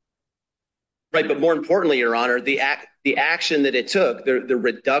 Right, but more importantly, Your Honor, the action that it took, the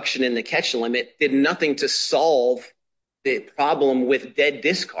reduction in the catch limit, did nothing to solve the problem with dead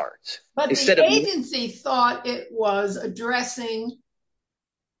discards. But the agency thought it was addressing,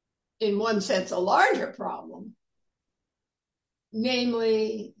 in one sense, a larger problem,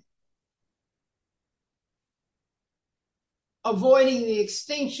 namely avoiding the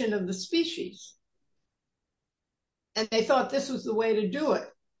extinction of the species. And they thought this was the way to do it.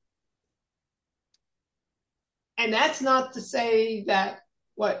 And that's not to say that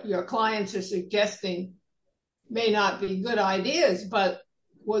what your clients are suggesting may not be good ideas, but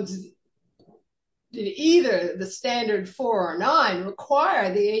did either the standard 4 or 9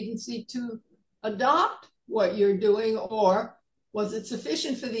 require the agency to adopt what you're doing, or was it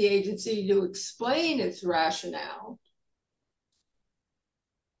sufficient for the agency to explain its rationale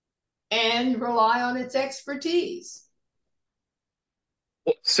and rely on its expertise?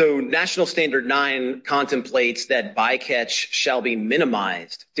 So National Standard 9 contemplates that bycatch shall be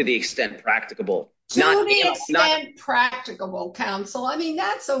minimized to the extent practicable. To the extent practicable, counsel. I mean,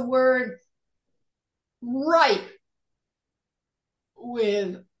 that's a word right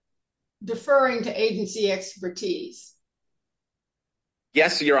with deferring to agency expertise.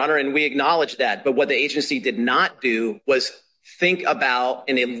 Yes, Your Honor, and we acknowledge that. But what the agency did not do was think about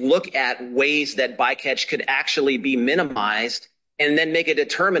and look at ways that bycatch could actually be minimized, and then make a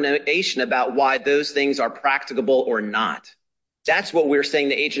determination about why those things are practicable or not. That's what we're saying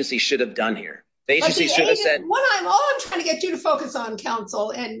the agency should have done here. The agency should have said... all I'm trying to get you to focus on,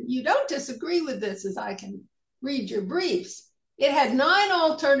 counsel, and you don't disagree with this as I can read your briefs. It had 9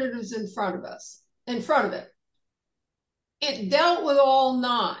 alternatives in front of it. It dealt with all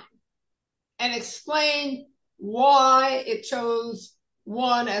 9 and explained why it chose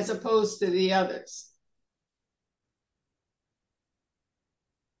one as opposed to the others.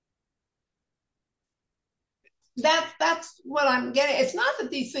 That's what I'm getting. It's not that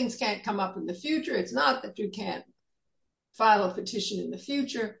these things can't come up in the future. It's not that you can't file a petition in the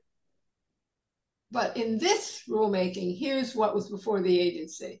future. But in this rulemaking, here's what was before the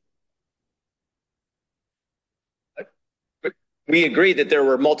agency. We agree that there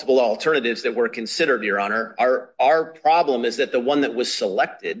were multiple alternatives that were considered, Your Honor. Our problem is that the one that was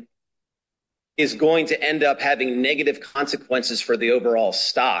selected is going to end up having negative consequences for the overall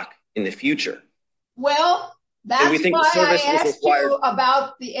stock in the future. Well, That's why I asked you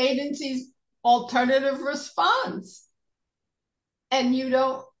about the agency's alternative response. And you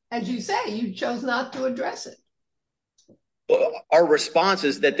don't, as you say, you chose not to address it. Our response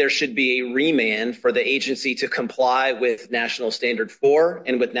is that there should be a remand for the agency to comply with National Standard 4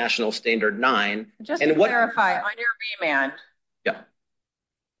 and with National Standard 9. Just to clarify, on your remand,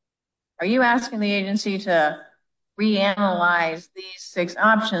 are you asking the agency to reanalyze these 6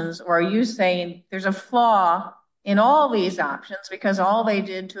 options, or are you saying there's a flaw in all these options because all they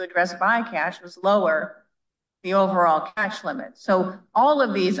did to address bycatch was lower the overall catch limit? So all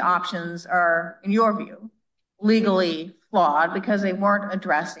of these options are, in your view, legally flawed because they weren't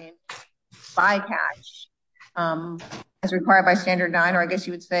addressing bycatch as required by Standard 9, or I guess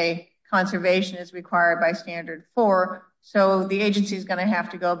you would say conservation is required by Standard 4. So the agency is going to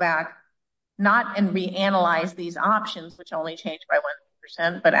have to go back not and reanalyze these options, which only changed by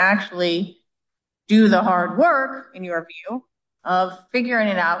 1%, but actually do the hard work, in your view, of figuring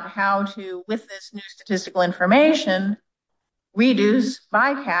it out how to, with this new statistical information, reduce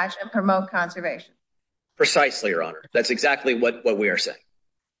bycatch and promote conservation. Precisely, Your Honor. That's exactly what we are saying.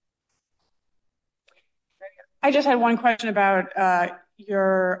 I just had one question about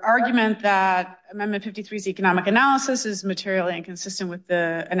your argument that Amendment 53's economic analysis is materially inconsistent with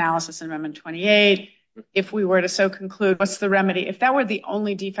the analysis in Amendment 28. If we were to so conclude, what's the remedy? If that were the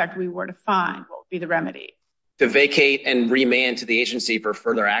only defect we were to find, what would be the remedy? To vacate and remand to the agency for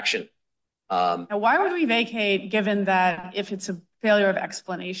further action. Now, why would we vacate, given that if it's a failure of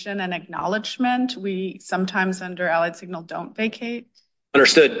explanation and acknowledgement, we sometimes under Allied Signal don't vacate?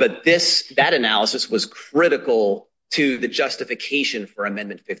 Understood, but that analysis was critical to the justification for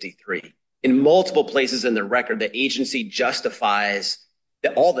Amendment 53. In multiple places in the record, the agency justifies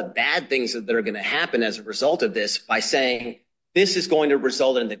all the bad things that are going to happen as a result of this by saying this is going to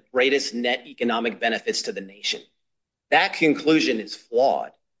result in the greatest net economic benefits to the nation. That conclusion is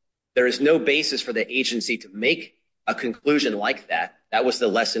flawed. There is no basis for the agency to make a conclusion like that. That was the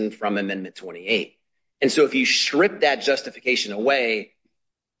lesson from Amendment 28. And so if you strip that justification away,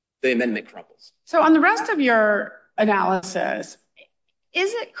 the amendment crumbles. So on the rest of your analysis,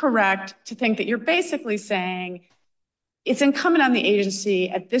 is it correct to think that you're basically saying it's incumbent on the agency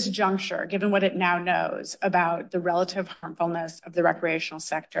at this juncture, given what it now knows about the relative harmfulness of the recreational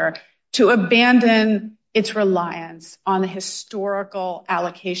sector, to abandon its reliance on the historical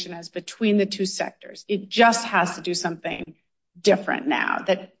allocation as between the two sectors? It just has to do something different now.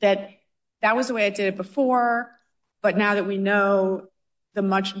 That was the way it did it before, but now that we know the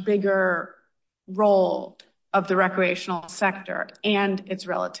much bigger role of the recreational sector and its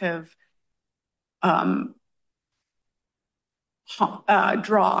relative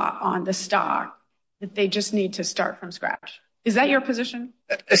draw on the stock, that they just need to start from scratch. Is that your position?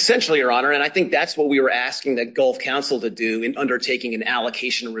 Essentially, Your Honor, and I think that's what we were asking the Gulf Council to do in undertaking an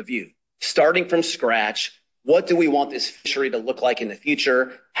allocation review. Starting from scratch, what do we want this fishery to look like in the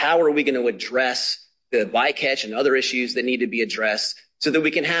future? How are we going to address the bycatch and other issues that need to be addressed so that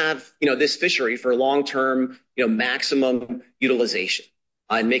we can have, this fishery for long-term, maximum utilization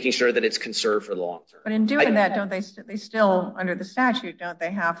and making sure that it's conserved for the long term. But in doing that, don't they still, under the statute, don't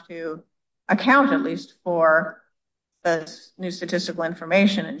they have to account at least for the new statistical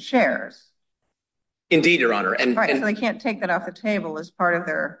information and shares? Indeed, Your Honor. So they can't take that off the table as part of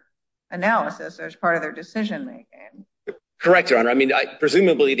their analysis or as part of their decision making. Correct, Your Honor. I mean,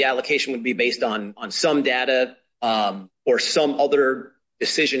 presumably the allocation would be based on some data or some other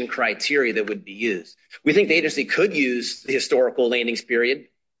decision criteria that would be used. We think the agency could use the historical landings period,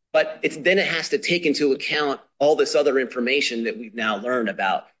 but then it has to take into account all this other information that we've now learned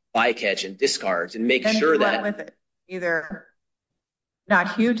about bycatch and discards and make sure that with it, either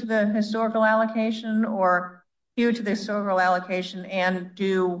not hew to the historical allocation or hew to the historical allocation and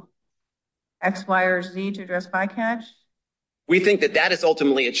do X, Y, or Z to address bycatch? We think that is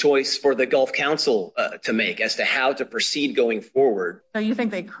ultimately a choice for the Gulf Council to make as to how to proceed going forward. So you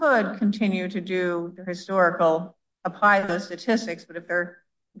think they could continue to do the historical, apply those statistics, but if they're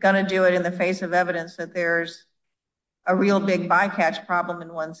going to do it in the face of evidence that there's a real big bycatch problem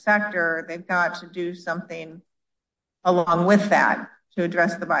in one sector, they've got to do something along with that to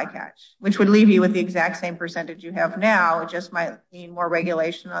address the bycatch, which would leave you with the exact same percentage you have now. It just might mean more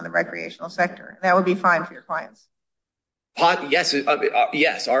regulation on the recreational sector. That would be fine for your clients.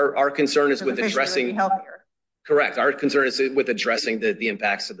 Yes. Our concern is with addressing. Correct. Our concern is with addressing the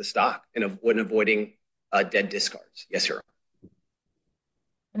impacts of the stock and avoiding dead discards. Yes, sir.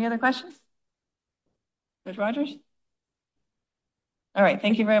 Any other questions? Judge Rogers? All right.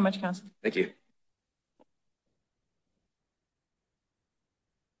 Thank you very much, counsel. Thank you.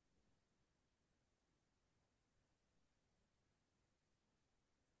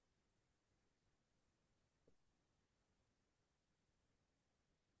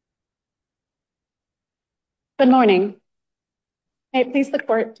 Good morning. May it please the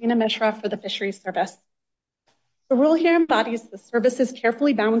court, Dina Mishra for the Fisheries Service. The rule here embodies the service's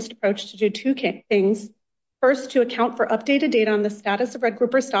carefully balanced approach to do two things. First, to account for updated data on the status of red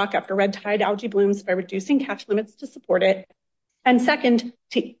grouper stock after red tide algae blooms by reducing catch limits to support it. And second,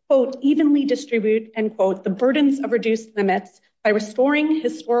 to, quote, evenly distribute, end quote, the burdens of reduced limits by restoring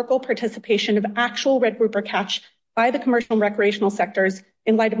historical participation of actual red grouper catch by the commercial and recreational sectors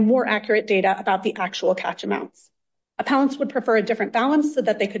in light of more accurate data about the actual catch amounts. Appellants would prefer a different balance so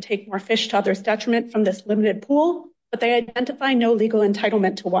that they could take more fish to others' detriment from this limited pool, but they identify no legal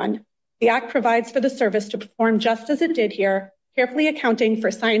entitlement to one. The Act provides for the service to perform just as it did here, carefully accounting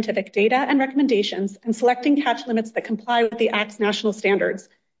for scientific data and recommendations and selecting catch limits that comply with the Act's national standards,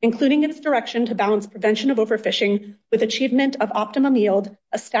 including its direction to balance prevention of overfishing with achievement of optimum yield,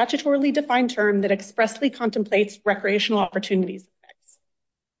 a statutorily defined term that expressly contemplates recreational opportunities.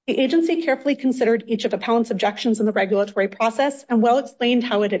 The agency carefully considered each of appellants' objections in the regulatory process and well explained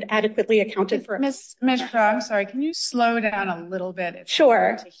how it had adequately accounted for. Ms. Mishra, I'm sorry, can you slow down a little bit? It's sure.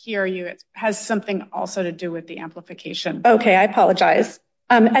 hard to hear you. It has something also to do with the amplification. Okay, I apologize.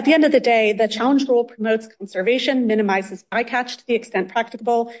 At the end of the day, the challenge rule promotes conservation, minimizes bycatch to the extent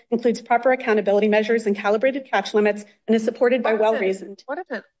practicable, includes proper accountability measures and calibrated catch limits, and is supported by well-reasoned. What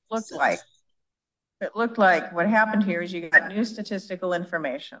if it looked like? It looked like what happened here is you got new statistical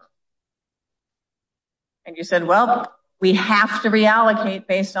information. And you said, well, we have to reallocate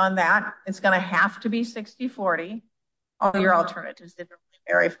based on that. It's going to have to be 60-40. All your alternatives didn't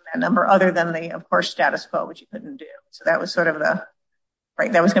vary from that number other than the, of course, status quo, which you couldn't do. So that was sort of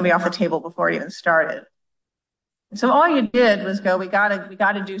right, that was going to be off the table before it even started. And so all you did was go, we got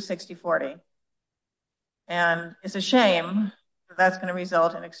to do 60-40. And it's a shame that that's going to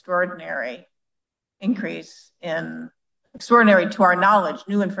result in extraordinary increase in extraordinary, to our knowledge,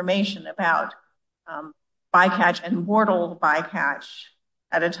 new information about bycatch and mortal bycatch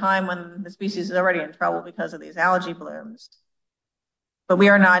at a time when the species is already in trouble because of these algae blooms. But we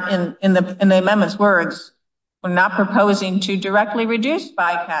are not, in the amendment's words, we're not proposing to directly reduce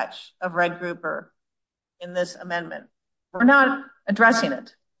bycatch of red grouper in this amendment. We're not addressing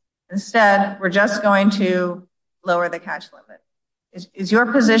it. Instead, we're just going to lower the catch limit. Is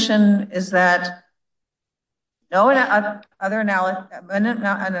your position is that no other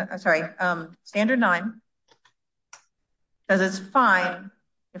standard 9, because it's fine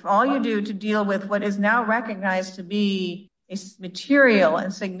if all you do to deal with what is now recognized to be a material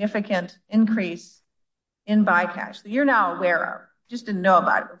and significant increase in bycatch that you're now aware of, just didn't know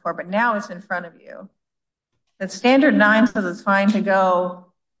about it before, but now it's in front of you. That standard 9 says it's fine to go,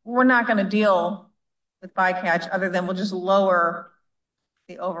 we're not going to deal with bycatch other than we'll just lower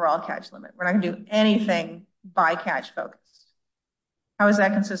the overall catch limit. We're not going to do anything bycatch focused. How is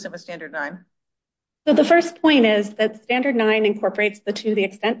that consistent with standard 9? So the first point is that standard 9 incorporates the to the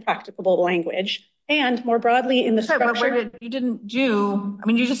extent practicable language, and more broadly in the structure. But you didn't do, I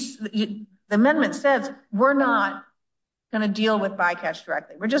mean, the amendment says we're not going to deal with bycatch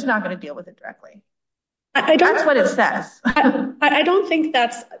directly. We're just not going to deal with it directly. That's what it says. I don't think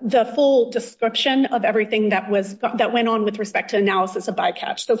that's the full description of everything that went on with respect to analysis of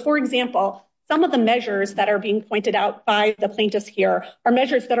bycatch. So, for example, some of the measures that are being pointed out by the plaintiffs here are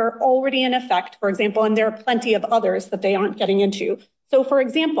measures that are already in effect, for example, and there are plenty of others that they aren't getting into. So, for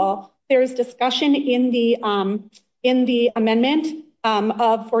example, there's discussion in the amendment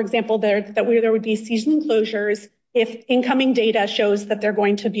of, for example, there would be season closures if incoming data shows that they're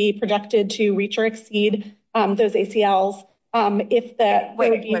going to be projected to reach or exceed those ACLs.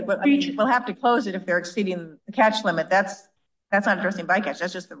 We'll have to close it if they're exceeding the catch limit. That's not addressing bycatch.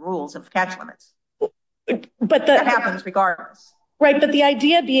 That's just the rules of catch limits. But that happens regardless. Right, but the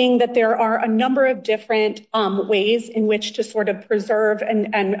idea being that there are a number of different ways in which to sort of preserve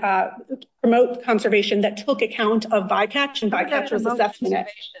and promote conservation that took account of bycatch, and bycatch was assessed in it.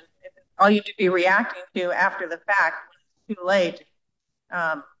 All you do be reacting to after the fact, too late,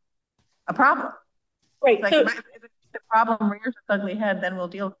 a problem. Right. Like, if the problem rears its ugly head, then we'll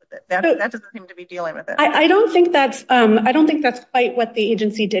deal with it. That doesn't seem to be dealing with it. I don't think that's quite what the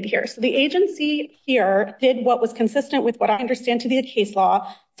agency did here. So the agency here did what was consistent with what I understand to be the case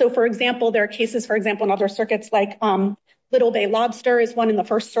law. So, for example, there are cases, for example, in other circuits like Little Bay Lobster is one in the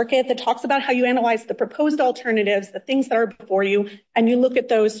First Circuit that talks about how you analyze the proposed alternatives, the things that are before you, and you look at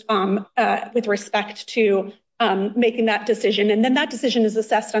those with respect to making that decision. And then that decision is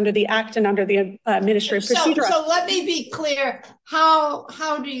assessed under the Act and under the Administrative Procedure Act. So let me be clear. How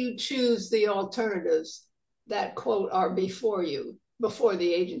do you choose the alternatives that, quote, are before you, before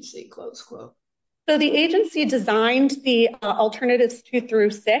the agency, close quote? So the agency designed the alternatives 2 through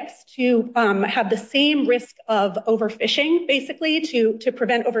 6 to have the same risk of overfishing, basically, to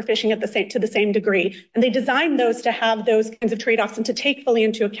prevent overfishing to the same degree. And they designed those to have those kinds of trade-offs and to take fully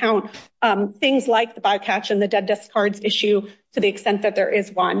into account things like the bycatch and the dead discards issue to the extent that there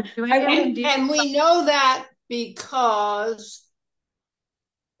is one. And we know that because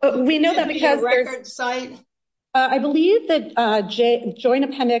there's record site. I believe that Joint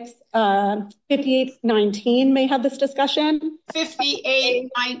Appendix 5819 may have this discussion.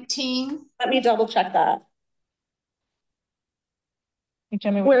 5819. Let me double check that.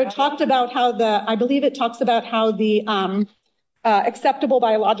 Where it talked about how I believe it talks about how the acceptable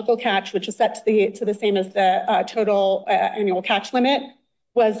biological catch, which is set to the same as the total annual catch limit,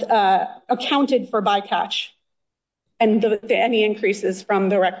 was accounted for bycatch and any increases from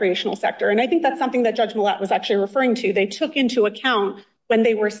the recreational sector. And I think that's something that Judge Millett was actually referring to. They took into account when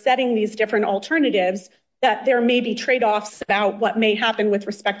they were setting these different alternatives that there may be trade-offs about what may happen with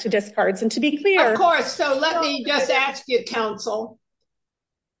respect to discards. And to be clear— Of course. So let me just ask you, counsel,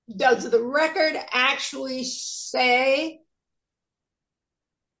 does the record actually say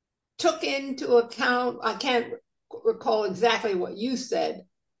took into account, I can't recall exactly what you said,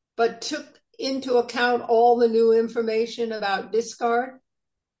 but took into account all the new information about discard?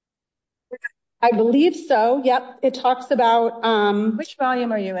 I believe so. Yep. It talks about— Which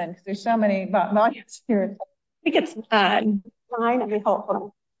volume are you in? Because there's so many volumes here. I think it's 9. Let me hold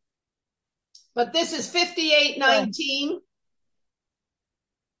on. But this is 5819.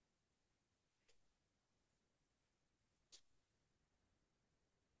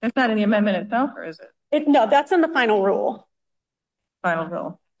 That's not in the amendment itself, or is it? No, that's in the final rule. Final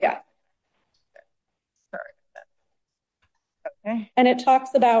rule. Yeah. Sorry. Okay. And it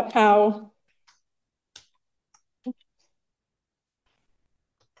talks about how—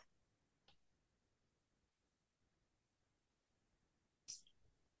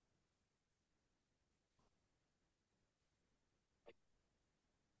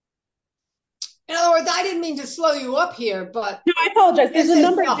 In other words, I didn't mean to slow you up here, but— No, I apologize. There's a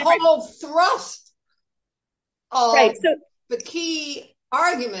number of different— whole thrust of the key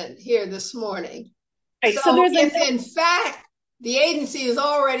argument here this morning. Right, so if in fact the agency has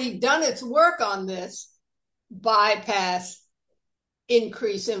already done its work on this bypass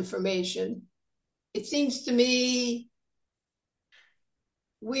increase information, it seems to me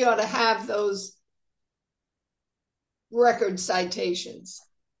we ought to have those record citations.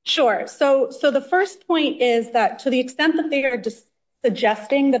 Sure. So the first point is that to the extent that they are just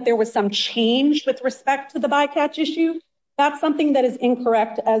suggesting that there was some change with respect to the bycatch issue, that's something that is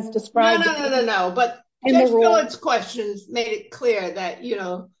incorrect as described. No. But Judge Millett's questions made it clear that,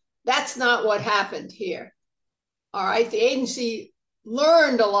 that's not what happened here. All right. The agency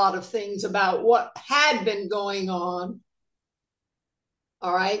learned a lot of things about what had been going on.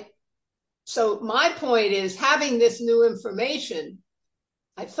 All right. So my point is, having this new information,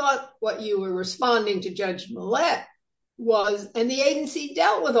 I thought what you were responding to Judge Millett was, and the agency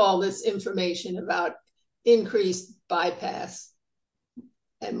dealt with all this information about increased bypass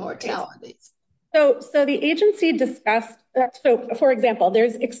and mortality. So the agency discussed, so for example,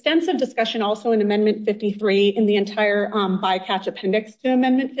 there's extensive discussion also in Amendment 53 in the entire bycatch appendix to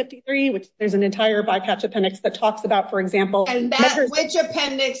Amendment 53, which there's an entire bycatch appendix that talks about, for example— And which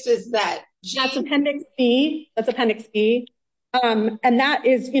appendix is that? That's Appendix B. That's Appendix B. And that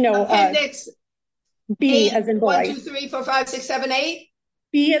is, Appendix B as in boy. 1, 2, 3, 4, 5, 6, 7, 8.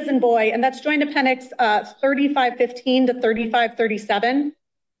 B as in boy, and that's Joint Appendix 3515 to 3537.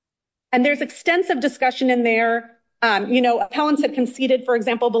 And there's extensive discussion in there. Appellants had conceded, for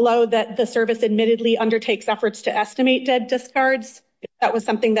example, below that the service admittedly undertakes efforts to estimate dead discards. That was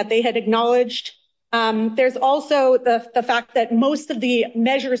something that they had acknowledged. There's also the fact that most of the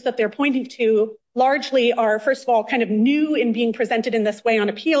measures that they're pointing to largely are, first of all, kind of new in being presented in this way on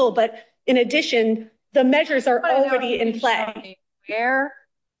appeal. But in addition, the measures are already in play.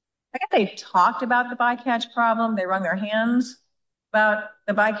 I guess they talked about the bycatch problem. They wrung their hands about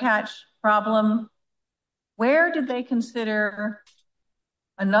the bycatch problem. Where did they consider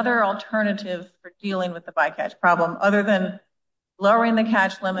another alternative for dealing with the bycatch problem other than lowering the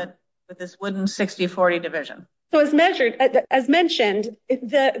catch limit with this wooden 60-40 division? So as mentioned,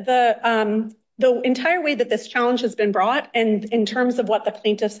 the entire way that this challenge has been brought, and in terms of what the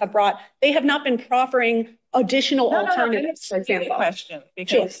plaintiffs have brought, they have not been proffering additional alternatives, for example. No, question,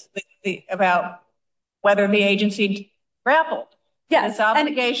 because about whether the agency grappled with its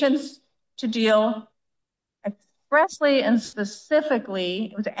obligations to deal expressly and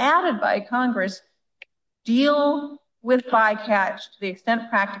specifically, it was added by Congress, deal with bycatch to the extent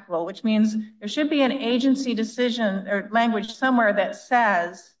practicable, which means there should be an agency decision or language somewhere that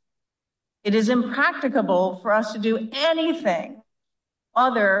says it is impracticable for us to do anything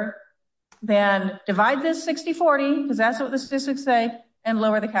other than divide this 60-40, because that's what the statistics say, and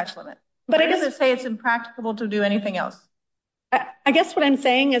lower the catch limit. But it doesn't say it's impracticable to do anything else. I guess what I'm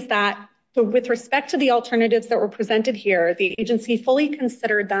saying is that with respect to the alternatives that were presented here, the agency fully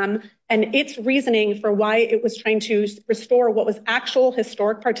considered them and its reasoning for why it was trying to restore what was actual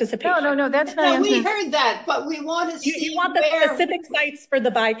historic participation. No, that's not. No, we heard that, but we want to see you want the specific sites for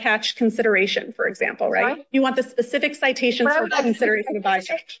the bycatch consideration, for example, right? Sorry? You want the specific citations for consideration of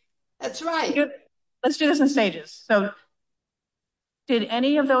bycatch. That's right. Let's do this in stages. So did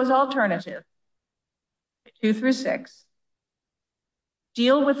any of those alternatives, 2 through 6,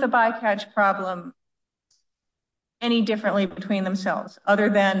 deal with the bycatch problem any differently between themselves, other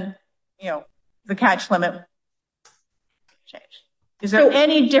than, the catch limit change? Is there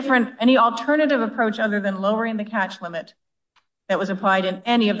any alternative approach other than lowering the catch limit that was applied in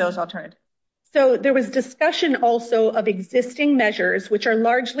any of those alternatives? So there was discussion also of existing measures, which are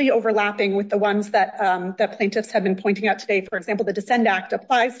largely overlapping with the ones that plaintiffs have been pointing out today. For example, the Descend Act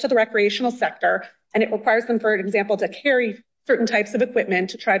applies to the recreational sector, and it requires them, for example, to carry certain types of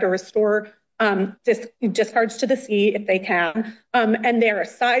equipment to try to restore discards to the sea if they can. And there are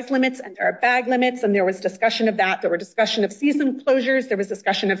size limits and there are bag limits, and there was discussion of that. There were discussion of season closures. There was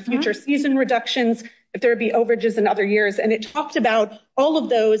discussion of future season reductions if there would be overages in other years. And it talked about all of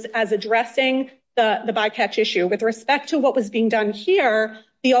those as addressing the bycatch issue. With respect to what was being done here,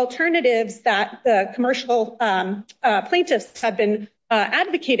 the alternatives that the commercial plaintiffs have been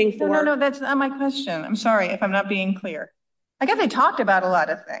advocating for. No, that's not my question. I'm sorry if I'm not being clear. I guess they talked about a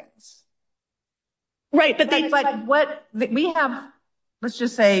lot of things. Right, but what we have, let's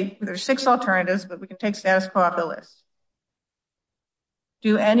just say there's 6 alternatives, but we can take status quo off the list.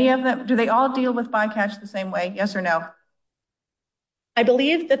 Do any of them, do they all deal with bycatch the same way? Yes or no? I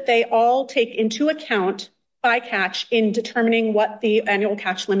believe that they all take into account bycatch in determining what the annual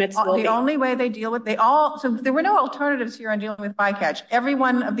catch limits will be. The only way they deal with, so there were no alternatives here on dealing with bycatch. Every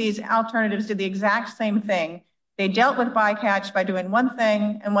one of these alternatives did the exact same thing. They dealt with bycatch by doing one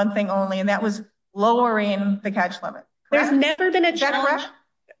thing and one thing only, and that was lowering the catch limit. Correct? There's never been a challenge.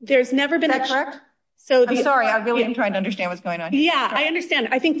 There's never been a correct? So I'm sorry, I really am trying to understand what's going on here. Yeah, I understand.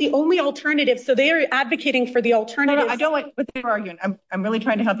 I think the only alternative, so they are advocating for the alternative. No, I don't want what they're arguing. I'm really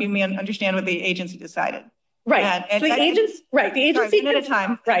trying to help you understand what the agency decided. Right. And the agency. Sorry, at a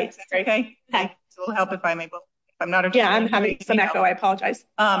time. Right. Okay. It will help if I'm not. Yeah, I'm having some echo. I apologize.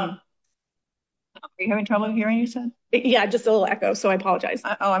 Are you having trouble hearing you said? Yeah, just a little echo, so I apologize.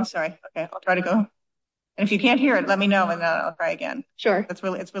 I'm sorry. Okay, I'll try to go. And if you can't hear it, let me know and I'll try again. Sure. It's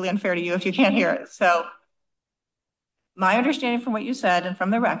really unfair to you if you can't hear it. So my understanding from what you said and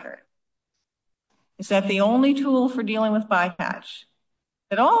from the record is that the only tool for dealing with bycatch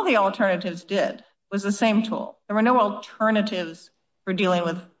that all the alternatives did was the same tool. There were no alternatives for dealing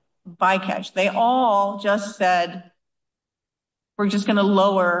with bycatch. They all just said, we're just going to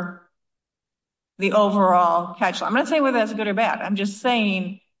lower the overall catch. I'm not saying whether that's good or bad. I'm just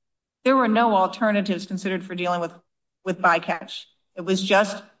saying there were no alternatives considered for dealing with bycatch. It was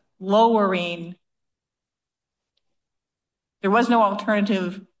just lowering. There was no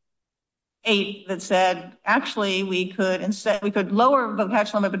alternative 8 that said, actually, we could lower the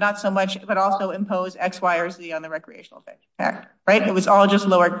catch limit, but not so much, but also impose X, Y, or Z on the recreational factor, right? It was all just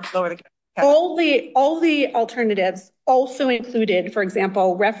lower the catch. All the alternatives also included, for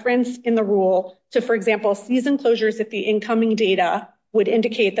example, reference in the rule to, for example, season closures if the incoming data would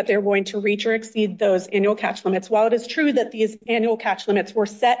indicate that they're going to reach or exceed those annual catch limits. While it is true that these annual catch limits were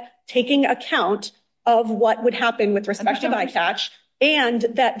set taking account of what would happen with respect to bycatch, and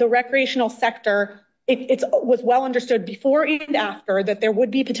that the recreational sector, it was well understood before and after that there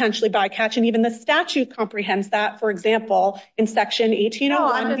would be potentially bycatch, and even the statute comprehends that, for example, in section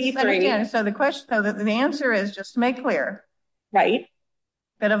 1801B3. So the answer is, just to make clear, right,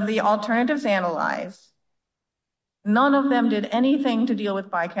 that of the alternatives analyzed, none of them did anything to deal with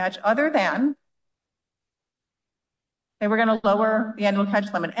bycatch other than they were going to lower the annual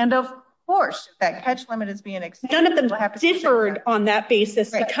catch limit. And of course, if that catch limit is being exceeded, none of them differed on that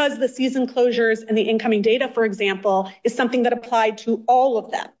basis, right, because the season closures and the incoming data, for example, is something that applied to all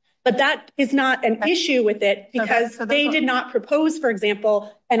of them. But that is not an issue with it because they did not propose, for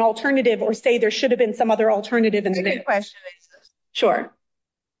example, an alternative or say there should have been some other alternative in the big question is this. Sure.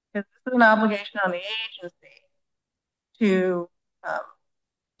 This is an obligation on the agency to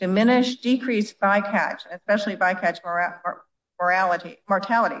decrease bycatch, especially bycatch mortality,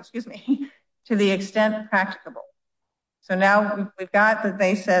 to the extent practicable. So now we've got that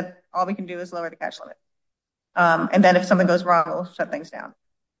they said all we can do is lower the catch limit. And then if something goes wrong, we'll shut things down.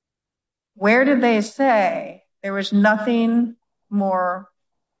 Where did they say there was nothing more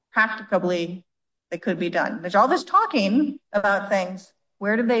practicably that could be done? There's all this talking about things.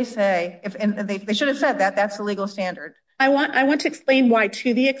 Where did they say, they should have said that that's the legal standard. I want to explain why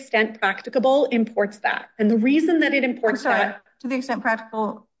to the extent practicable imports that. And the reason that it imports that. To the extent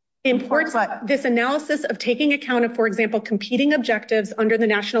practical. Imports this analysis of taking account of, for example, competing objectives under the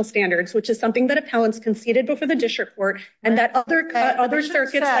national standards, which is something that appellants conceded before the district court, and that other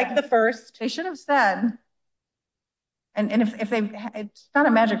circuits like the first. They should have said, and if it's not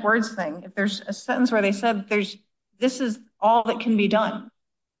a magic words thing. If there's a sentence where they said this is all that can be done.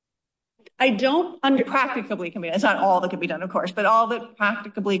 I don't practicably can be done. It's not all that can be done, of course, but all that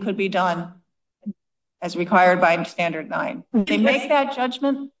practicably could be done as required by standard 9. They make that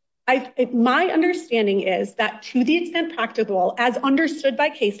judgment. My understanding is that to the extent practicable, as understood by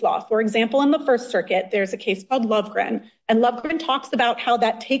case law, for example, in the First Circuit, there's a case called Lovegren, and Lovegren talks about how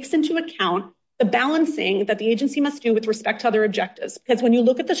that takes into account the balancing that the agency must do with respect to other objectives. Because when you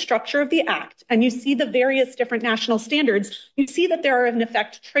look at the structure of the act and you see the various different national standards, you see that there are, in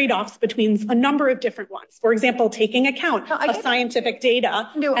effect, trade-offs between a number of different ones. For example, taking account of scientific data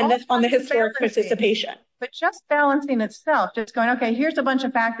and on the historic participation. But just balancing itself, just going, okay, here's a bunch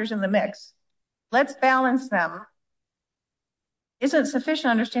of factors in the mix. Let's balance them. Isn't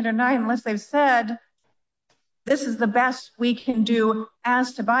sufficient under standard 9 unless they've said this is the best we can do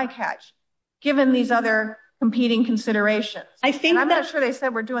as to bycatch, given these other competing considerations. I'm not sure they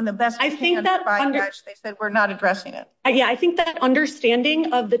said we're doing the best we can for bycatch. They said we're not addressing it. Yeah, I think that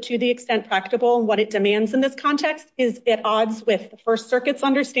understanding of the to the extent practicable and what it demands in this context is at odds with the First Circuit's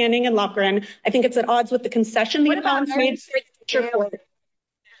understanding in Lovegren. I think it's at odds with the concession the appellants made. You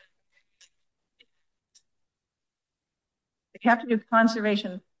have to do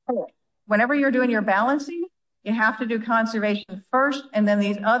conservation first. Whenever you're doing your balancing, you have to do conservation first, and then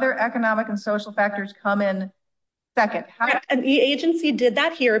these other economic and social factors come in second. And the agency did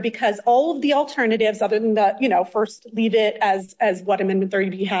that here because all of the alternatives, other than the, first leave it as what Amendment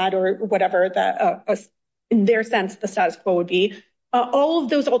 30B had or whatever, in their sense, the status quo would be, all of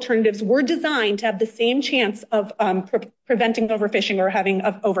those alternatives were designed to have the same chance of preventing overfishing or having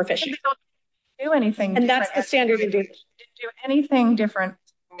overfishing. They don't do anything and different. That's the standard. They didn't do anything different.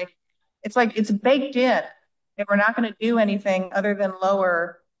 It's like it's baked in. If we're not going to do anything other than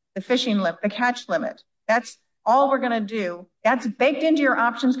lower the fishing limit, the catch limit, that's all we're going to do. That's baked into your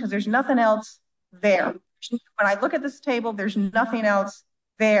options because there's nothing else there. When I look at this table, there's nothing else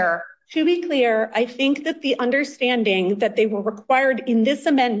there. To be clear, I think that the understanding that they were required in this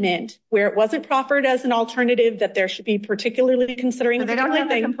amendment, where it wasn't proffered as an alternative, that there should be particularly considering. So they don't have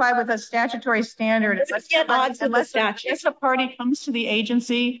to comply with a statutory standard. Unless a party comes to the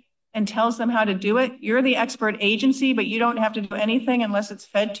agency and tells them how to do it, you're the expert agency, but you don't have to do anything unless it's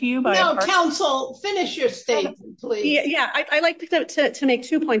fed to you by a party. Counsel, finish your statement, please. Yeah, I like to make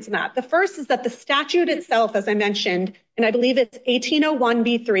 2 points on that. The first is that the statute itself, as I mentioned, and I believe it's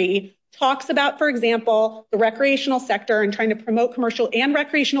 1801B3, talks about, for example, the recreational sector and trying to promote commercial and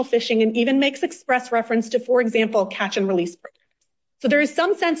recreational fishing, and even makes express reference to, for example, catch and release programs. So there is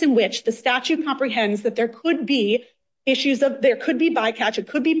some sense in which the statute comprehends that there could be there could be bycatch, it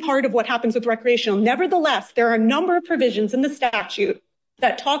could be part of what happens with recreational. Nevertheless, there are a number of provisions in the statute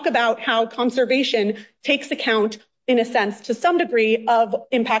that talk about how conservation takes account, in a sense, to some degree, of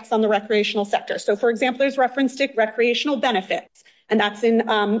impacts on the recreational sector. So, for example, there's reference to recreational benefits, and that's in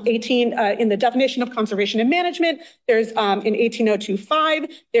in the definition of conservation and management. There's in 18025,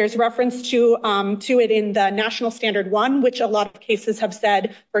 there's reference to it in the National Standard 1, which a lot of cases have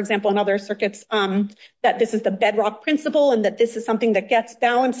said, for example, in other circuits, that this is the bedrock principle and that this is something that gets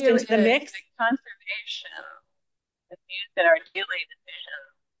balanced into the mix. Conservation that means that our daily decision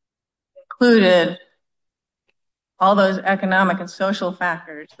included all those economic and social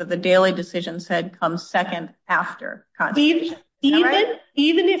factors that the daily decision said comes second after conservation.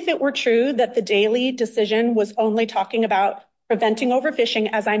 Even if it were true that the daily decision was only talking about preventing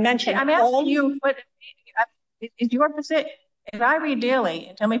overfishing, as I mentioned. I'm asking you, what is your position? If I read daily,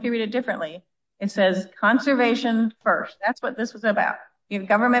 and tell me if you read it differently, it says conservation first. That's what this was about. The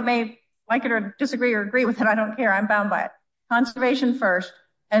government may like it or disagree or agree with it. I don't care. I'm bound by it. Conservation first,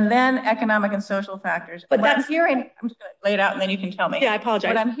 and then economic and social factors. But I'm hearing, I'm just going to lay it out and then you can tell me. Yeah, I apologize.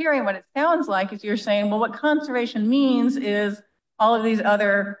 What I'm hearing, what it sounds like is you're saying, well, what conservation means is all of these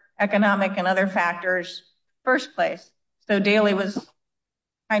other economic and other factors first place. So daily was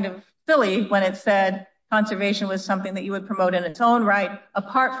kind of silly when it said conservation was something that you would promote in its own right,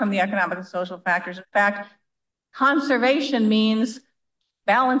 apart from the economic and social factors. In fact, conservation means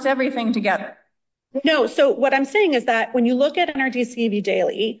balance everything together. No, so what I'm saying is that when you look at NRDC v.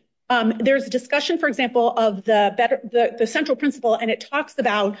 Daly, there's a discussion, for example, of the central principle, and it talks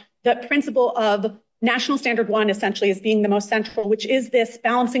about the principle of national standard one essentially as being the most central, which is this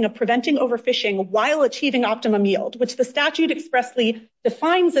balancing of preventing overfishing while achieving optimum yield, which the statute expressly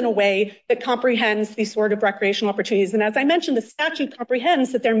defines in a way that comprehends these sort of recreational opportunities. And as I mentioned, the statute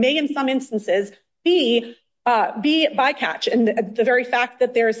comprehends that there may in some instances be bycatch. And the very fact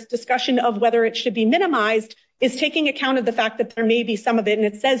that there's discussion of whether it should be minimized is taking account of the fact that there may be some of it, and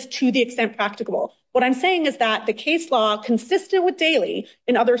it says to the extent practicable. What I'm saying is that the case law, consistent with Daly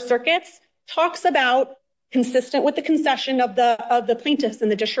in other circuits, talks about, consistent with the concession of the plaintiffs in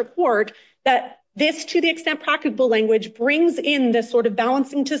the district court, that this to the extent practicable language brings in this sort of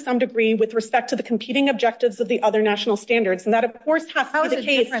balancing to some degree with respect to the competing objectives of the other national standards. And that, of course, has to be the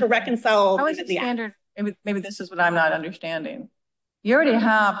case to reconcile. How is it standard? Maybe this is what I'm not understanding. You already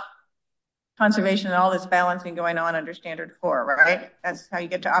have conservation and all this balancing going on under standard 4, right? That's how you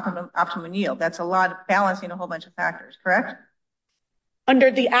get to optimum yield. That's a lot of balancing a whole bunch of factors, correct?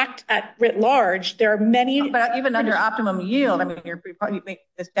 Under the act at writ large, there are many. But even under optimum yield, I mean, you make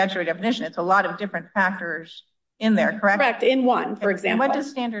the statutory definition, it's a lot of different factors in there, correct? Correct, in one, for example. And what does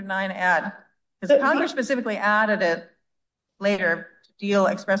standard 9 add? Because Congress specifically added it later to deal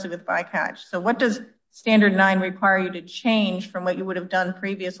expressly with bycatch. So what does standard 9 require you to change from what you would have done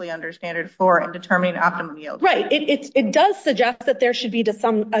previously under standard 4 in determining optimum yield? Right. It does suggest that there should be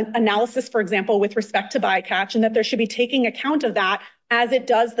some analysis, for example, with respect to bycatch, and that there should be taking account of that as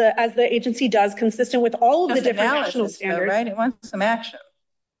the agency does, consistent with all of the different national standards. Right? It wants some action.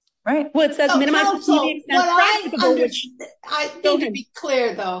 Right. Well, it says minimize to the extent practicable. I need to be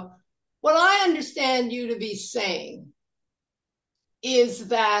clear, though. What I understand you to be saying is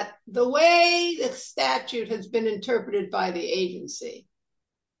that the way the statute has been interpreted by the agency,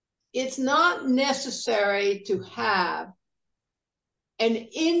 it's not necessary to have an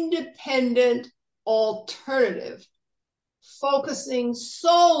independent alternative focusing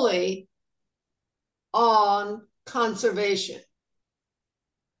solely on conservation,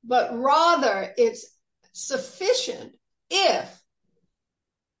 but rather it's sufficient if,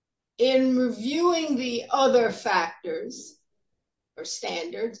 in reviewing the other factors or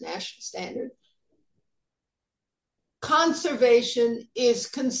standards, national standards, conservation is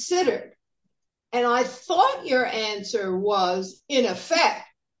considered. And I thought your answer was, in effect,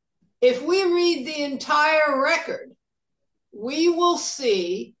 if we read the entire record, we will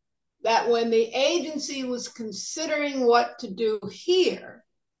see that when the agency was considering what to do here,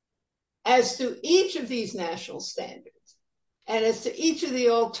 as to each of these national standards, and as to each of the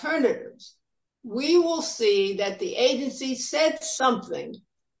alternatives, we will see that the agency said something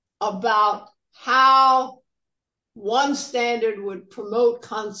about how one standard would promote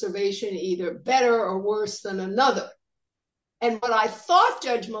conservation either better or worse than another. And what I thought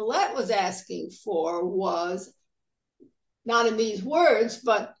Judge Millett was asking for was, not in these words,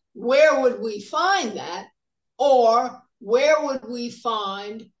 but where would we find that? Or where would we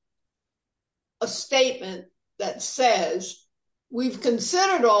find a statement that says, we've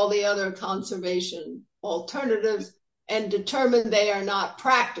considered all the other conservation alternatives and determined they are not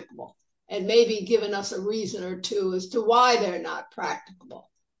practicable, and maybe given us a reason or two as to why they're not practicable.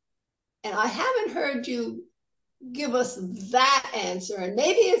 And I haven't heard you give us that answer, and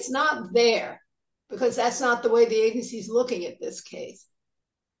maybe it's not there, because that's not the way the agency is looking at this case.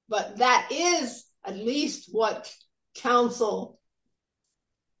 But that is at least what counsel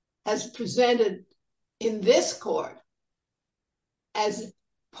has presented in this court as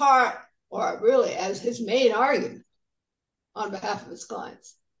part, or really as his main argument on behalf of his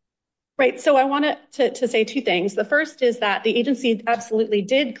clients. Right. So I wanted to say two things. The first is that the agency absolutely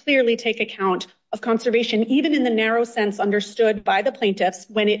did clearly take account of conservation, even in the narrow sense understood by the plaintiffs,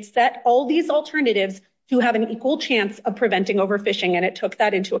 when it set all these alternatives to have an equal chance of preventing overfishing, and it took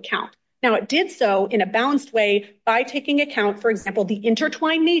that into account. Now, it did so in a balanced way by taking account, for example, the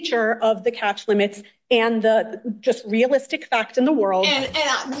intertwined nature of the catch limits and the just realistic fact in the world.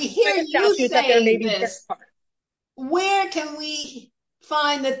 And we hear you saying this. Where can we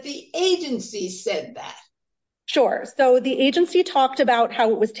find that the agency said that? Sure. So the agency talked about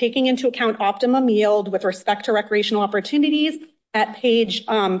how it was taking into account optimum yield with respect to recreational opportunities at page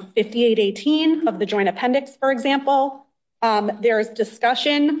 5818 of the joint appendix, for example. There's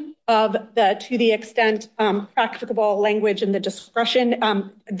discussion of to the extent practicable language and the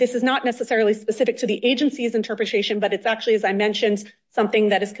discretion. This is not necessarily specific to the agency's interpretation, but it's actually, as I mentioned, something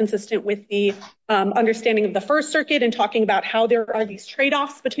that is consistent with the understanding of the First Circuit and talking about how there are these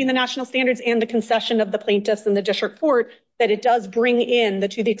trade-offs between the national standards and the concession of the plaintiffs in the district court, that it does bring in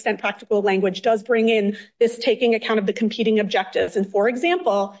to the extent practical language does bring in this taking account of the competing objectives. And for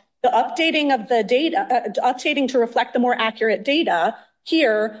example, the updating of the data, updating to reflect the more accurate data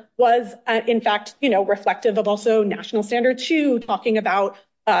here was, in fact, reflective of also National Standard 2, talking about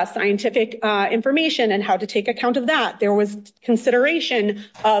scientific information and how to take account of that. There was consideration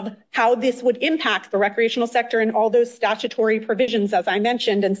of how this would impact the recreational sector and all those statutory provisions, as I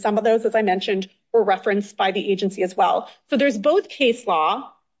mentioned, and some of those, as I mentioned, were referenced by the agency as well. So there's both case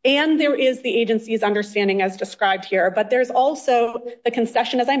law and there is the agency's understanding as described here, but there's also the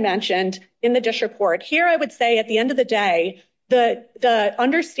concession, as I mentioned, in the district court. Here, I would say at the end of the day, the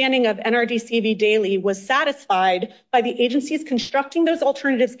understanding of NRDC Daily was satisfied by the agencies constructing those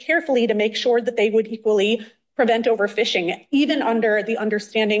alternatives carefully to make sure that they would equally prevent overfishing, even under the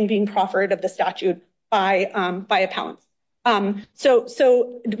understanding being proffered of the statute by appellants.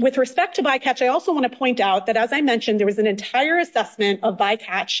 So with respect to bycatch, I also want to point out that, as I mentioned, there was an entire assessment of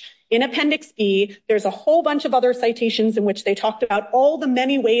bycatch in Appendix B. There's a whole bunch of other citations in which they talked about all the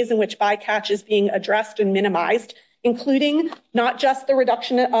many ways in which bycatch is being addressed and minimized, including not just the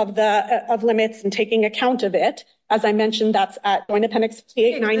reduction of limits and taking account of it. As I mentioned, that's at Joint Appendix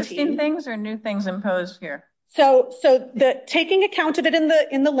 5819. Existing things or new things imposed here? So the taking account of it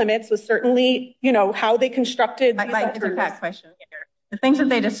in the limits was certainly, how they constructed. It's a fact question here. The things that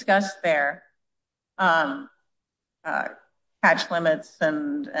they discussed there, catch limits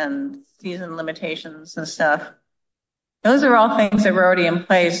and season limitations and stuff, those are all things that were already in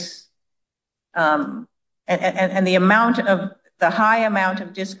place. And the high amount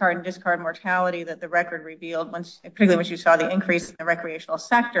of discard and discard mortality that the record revealed, particularly once you saw the increase in the recreational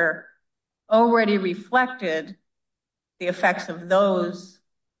sector, already reflected the effects of those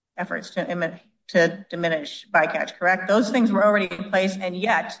efforts to diminish bycatch, correct? Those things were already in place, and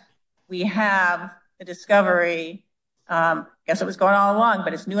yet we have the discovery, I guess it was going all along,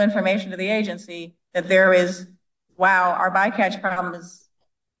 but it's new information to the agency that there is, wow, our bycatch problem is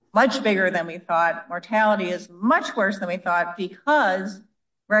much bigger than we thought. Mortality is much worse than we thought because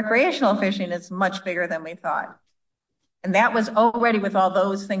recreational fishing is much bigger than we thought. And that was already with all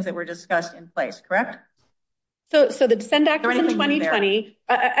those things that were discussed in place, correct? So the Descent Act was in 2020.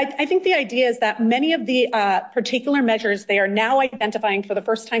 I think the idea is that many of the particular measures they are now identifying for the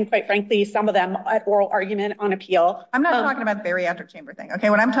first time, quite frankly, some of them at oral argument on appeal. I'm not talking about the bariatric chamber thing. Okay,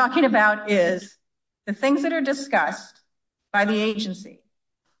 what I'm talking about is the things that are discussed by the agency.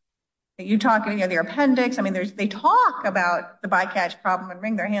 You talk in the appendix. I mean, they talk about the bycatch problem and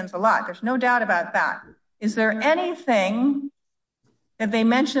wring their hands a lot. There's no doubt about that. Is there anything that they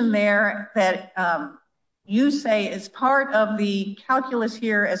mentioned there that you say is part of the calculus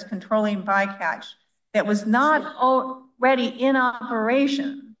here as controlling bycatch that was not already in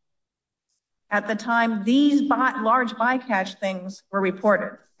operation at the time these large bycatch things were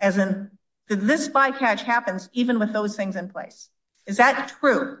reported? As in, this bycatch happens even with those things in place. Is that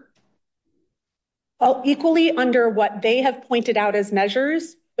true? Well, equally under what they have pointed out as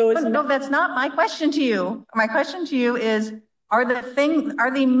measures. No, that's not my question to you. My question to you is, are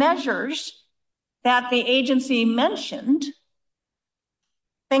the measures that the agency mentioned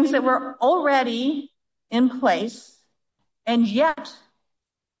things that were already in place, and yet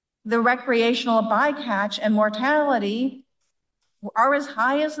the recreational bycatch and mortality are as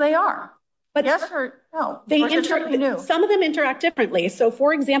high as they are? But yes or no? Some of them interact differently. So,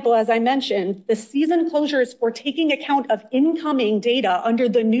 for example, as I mentioned, the season closures for taking account of incoming data under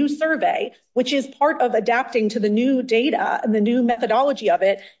the new survey, which is part of adapting to the new data and the new methodology of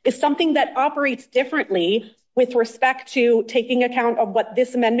it, is something that operates differently with respect to taking account of what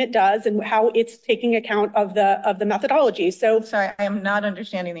this amendment does and how it's taking account of the methodology. So, sorry, I am not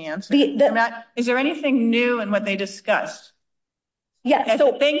understanding the answer. Is there anything new in what they discussed? Yes.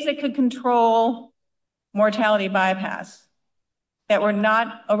 So things that could control mortality bypass that were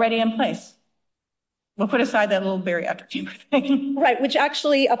not already in place. We'll put aside that little bariatric chamber thing. Right, which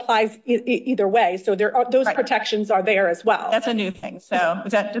actually applies either way. So those protections are there as well. That's a new thing. So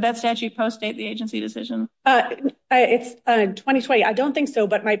did that statute postdate the agency decision? It's 2020. I don't think so.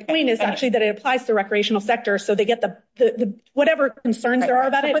 But my point is actually that it applies to the recreational sector. So they get the whatever concerns there are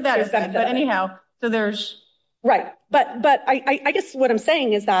about it. But anyhow, so there's... Right. But I guess what I'm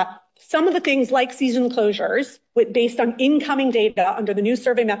saying is that some of the things like season closures based on incoming data under the new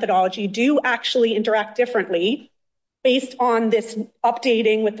survey methodology do actually interact differently based on this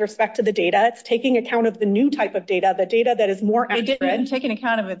updating with respect to the data. It's taking account of the new type of data, the data that is more accurate. They didn't take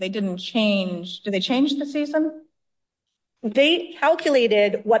account of it. They didn't change. Did they change the season? They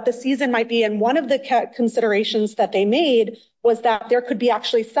calculated what the season might be, and one of the considerations that they made was that there could be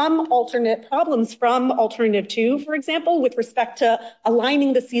actually some alternate problems from alternative 2, for example, with respect to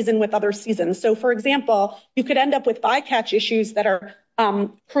aligning the season with other seasons. So, for example, you could end up with bycatch issues that are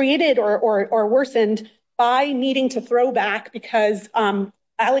created or worsened by needing to throw back because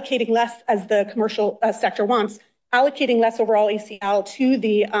allocating less, as the commercial sector wants, allocating less overall ACL to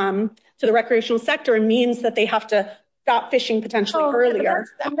the recreational sector means that they have to stop fishing potentially earlier.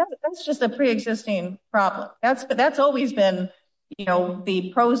 That's just a pre-existing problem. That's always been,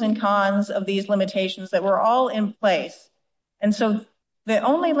 the pros and cons of these limitations that were all in place. And so the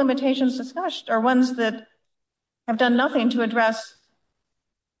only limitations discussed are ones that have done nothing to address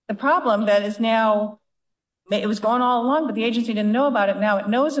the problem that is now, it was going all along, but the agency didn't know about it. Now it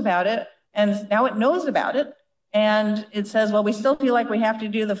knows about it, and now it knows about it. And it says, well, we still feel like we have to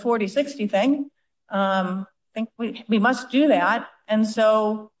do the 40-60 thing. I think we must do that. And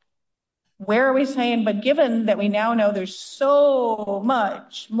so where are we saying, but given that we now know there's so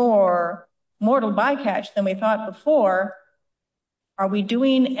much more mortal bycatch than we thought before, are we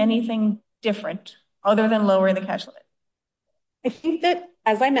doing anything different other than lowering the catch limit? I think that,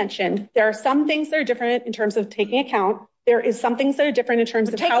 as I mentioned, there are some things that are different in terms of taking account. There is some things that are different in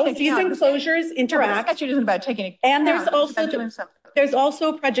terms of how season closures interact. The statute isn't about taking account. And there's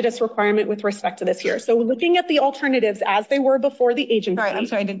also a prejudice requirement with respect to this here. So looking at the alternatives as they were before the agency. I'm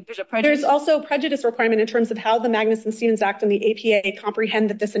sorry, there's a prejudice. There's also a prejudice requirement in terms of how the Magnuson-Stevens Act and the APA comprehend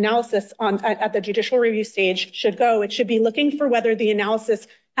that this analysis at the judicial review stage should go. It should be looking for whether the analysis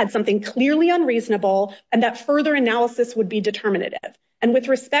had something clearly unreasonable and that further analysis would be determinative. And with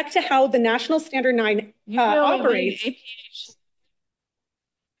respect to how the National Standard 9 operates,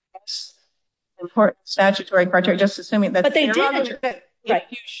 important statutory criteria, just assuming that. But they did. Right.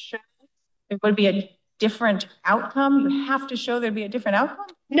 If you show there would be a different outcome, you have to show there'd be a different outcome.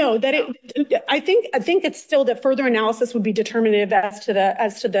 No, I think it's still that further analysis would be determinative as to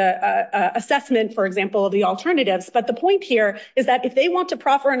the assessment, for example, of the alternatives. But the point here is that if they want to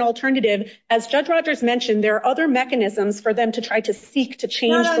proffer an alternative, as Judge Rogers mentioned, there are other mechanisms for them to try to seek to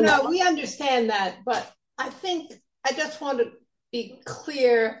change the law. No, we understand that. But I think I just want to be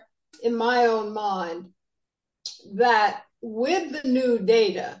clear in my own mind that with the new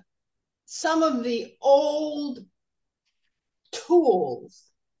data, some of the old tools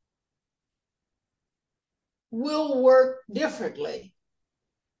will work differently.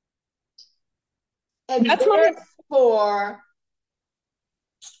 And therefore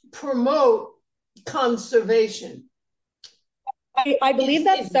promote conservation. I believe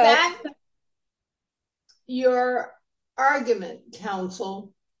that's so. That your argument,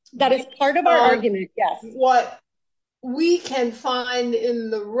 counsel? That is part of our argument, yes. What we can find in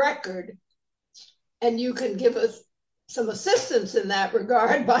the record, and you can give us some assistance in that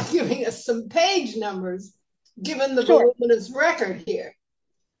regard by giving us some page numbers, given the voluminous record here.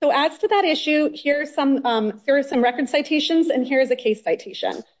 So as to that issue, here are some record citations, and here's a case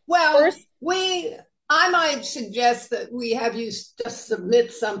citation. Well, first, I might suggest that we have you just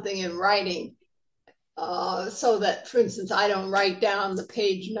submit something in writing so that, for instance, I don't write down the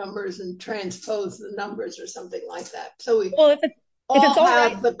page numbers and transpose the numbers or something like that. So we all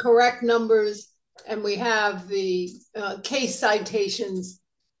have the correct numbers, and we have the case citations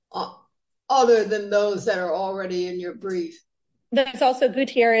other than those that are already in your brief. There's also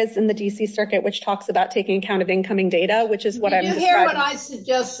Gutierrez in the DC Circuit, which talks about taking account of incoming data, which is what I'm describing. Did you hear what I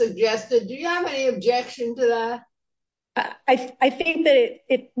suggested? Do you have any objection to that? I think that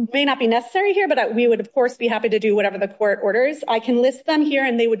it may not be necessary here, but we would, of course, be happy to do whatever the court orders. I can list them here,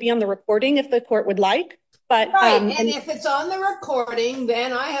 and they would be on the recording if the court would like. But right, and if it's on the recording,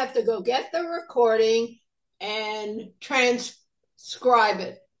 then I have to go get the recording and transcribe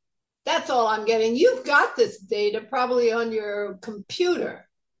it. That's all I'm getting. You've got this data probably on your computer.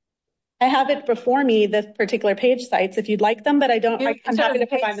 I have it before me, the particular page sites, if you'd like them, but I don't. I'm happy to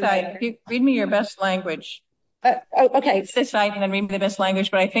provide them later. Read me your best language. Okay. This site and then read me the best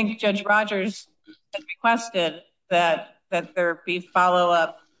language, but I think Judge Rogers has requested that there be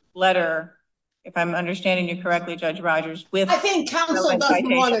follow-up letter, if I'm understanding you correctly, Judge Rogers. I think counsel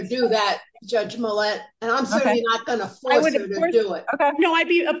doesn't want to do that, Judge Millett, and I'm certainly not going to force her to do it. Okay. No, I'd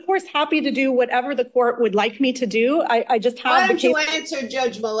be, of course, happy to do whatever the court would like me to do. I just have. Why don't you answer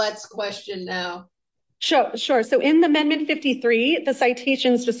Judge Millett's question now? Sure. So in the Amendment 53, the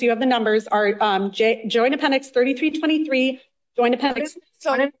citations, just so you have the numbers, are Joint Appendix 3323, Joint Appendix.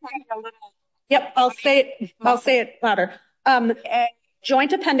 Yep, I'll say it louder.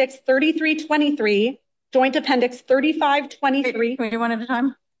 Joint Appendix 3323, Joint Appendix 3523. Can we do one at a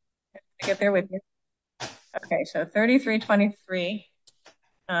time? I get there with you. Okay, so 3323.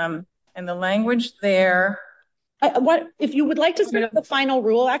 And the language there. If you would like to start the final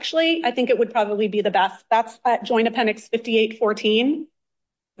rule, actually, I think it would probably be the best. That's at Joint Appendix 5814.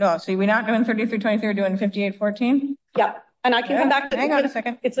 No, so we're not doing 3323, we're doing 5814? Yep, and I can come back to hang on a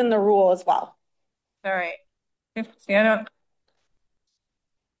second. It's in the rule as well. All right. See, I've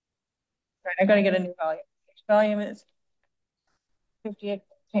got to get a new volume. Which volume is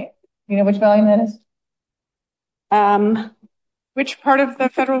 5814? You know which volume that is? Which part of the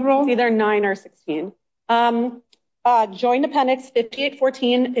federal rule? It's either 9 or 16. Joint Appendix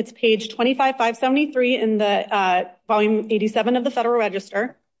 5814, it's page 25573 in the volume 87 of the Federal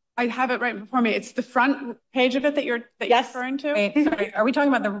Register. I have it right before me. It's the front page of it that you're referring to. Wait, sorry. Are we talking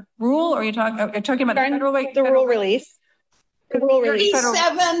about the rule, or are you talking about the federal? The rule release. The rule release.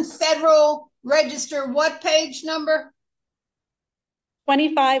 87 Federal Register. What page number?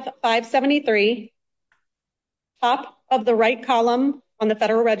 25573. Top of the right column on the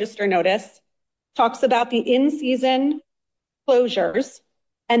Federal Register notice talks about the in-season closures.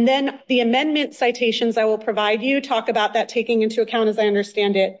 And then the amendment citations I will provide you talk about that, taking into account, as I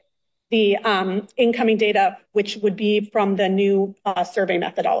understand it, the incoming data, which would be from the new survey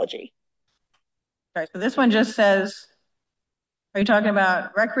methodology. Right, so this one just says, are you talking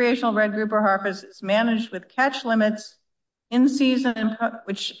about recreational red grouper harvest is managed with catch limits in season,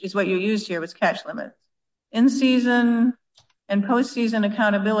 which is what you used here was catch limits, in season and post-season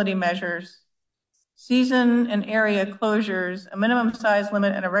accountability measures, season and area closures, a minimum size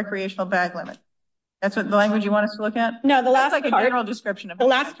limit, and a recreational bag limit. That's what the language you want us to look at? No, the last part, a general description of it. The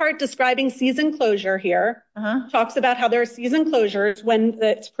last part describing season closure here talks about how there are season closures when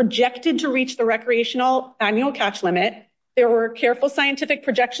it's projected to reach the recreational annual catch limit. There were careful scientific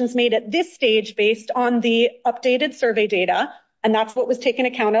projections made at this stage based on the updated survey data, and that's what was taken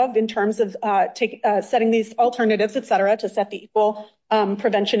account of in terms of setting these alternatives, et cetera, to set the equal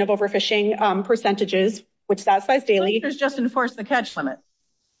prevention of overfishing percentages, which satisfies daily. Closures just enforce the catch limit.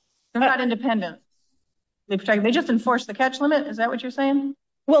 They're not independent. They just enforce the catch limit. Is that what you're saying?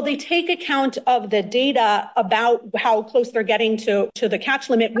 Well, they take account of the data about how close they're getting to the catch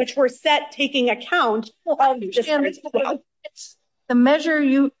limit, which were set taking account of this. It's the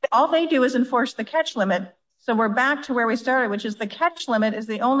measure all they do is enforce the catch limit. So we're back to where we started, which is the catch limit is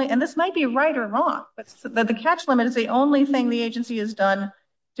the only, and this might be right or wrong, but the catch limit is the only thing the agency has done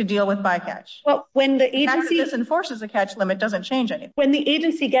to deal with bycatch. Well, when the agency this enforces the catch limit, doesn't change anything. When the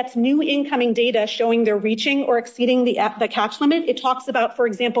agency gets new incoming data showing they're reaching or exceeding the catch limit, it talks about, for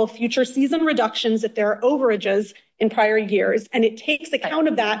example, future season reductions if there are overages in prior years, and it takes account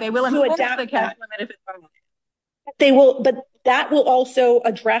of that. They will enforce the catch limit if it's wrong. They will, but that will also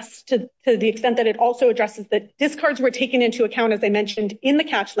address to the extent that it also addresses that discards were taken into account, as I mentioned, in the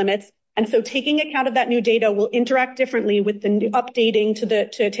catch limits. And so taking account of that new data will interact differently with the new updating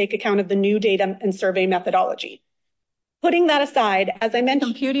to take account of the new data and survey methodology. Putting that aside, as I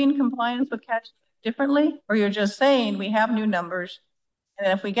mentioned, computing compliance with catch differently, or you're just saying we have new numbers,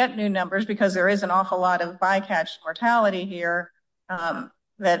 and if we get new numbers, because there is an awful lot of bycatch mortality here,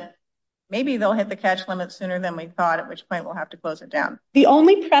 that maybe they'll hit the catch limit sooner than we thought, at which point we'll have to close it down. The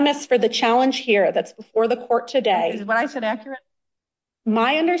only premise for the challenge here that's before the court today. Is what I said accurate?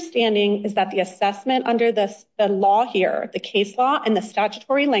 My understanding is that the assessment under the law here, the case law and the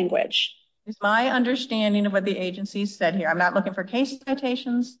statutory language. Is my understanding of what the agency said here. I'm not looking for case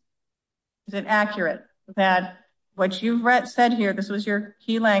citations. Is it accurate that what you've said here, this was your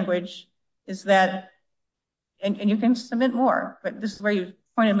key language, is that, and you can submit more, but this is where you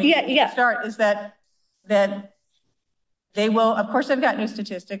pointed me to start, is that they will, of course, they've got new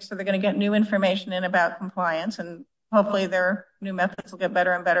statistics, so they're going to get new information in about compliance, and hopefully their new methods will get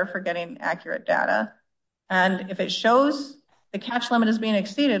better and better for getting accurate data. And if it shows the catch limit is being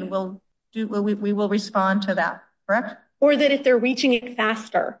exceeded, we will respond to that, correct? Or that if they're reaching it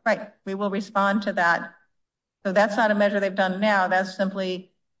faster. Right, we will respond to that. So that's not a measure they've done now. That's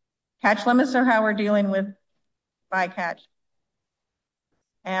simply catch limits are how we're dealing with bycatch.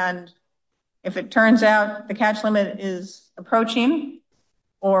 And if it turns out the catch limit is approaching,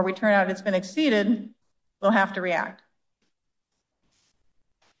 or we turn out it's been exceeded, we'll have to react.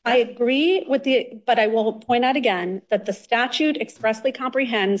 I agree with but I will point out again that the statute expressly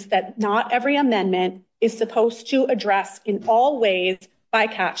comprehends that not every amendment is supposed to address in all ways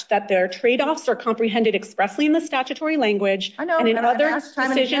bycatch, that their trade-offs are comprehended expressly in the statutory language and in other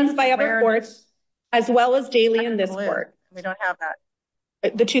decisions by other courts, as well as daily in this court. We don't have that.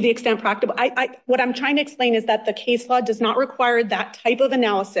 to the extent practical. What I'm trying to explain is that the case law does not require that type of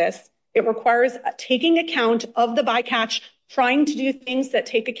analysis. It requires taking account of the bycatch, trying to do things that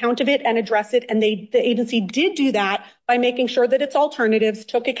take account of it and address it. And the agency did do that by making sure that its alternatives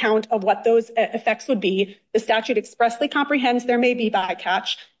took account of what those effects would be. The statute expressly comprehends there may be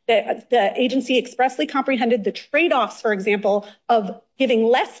bycatch. The agency expressly comprehended the trade-offs, for example, of giving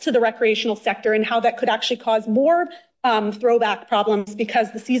less to the recreational sector and how that could actually cause more throwback problems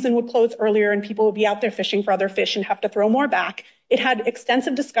because the season would close earlier and people would be out there fishing for other fish and have to throw more back. It had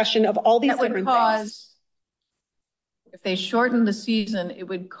extensive discussion of all these different things. If they shortened the season, it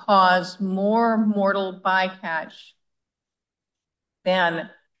would cause more mortal bycatch than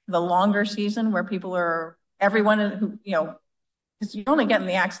the longer season where people are, everyone who, because you're only getting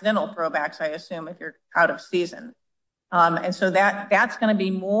the accidental throwbacks, I assume, if you're out of season. And so that's going to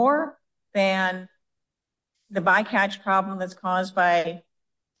be more than the bycatch problem that's caused by,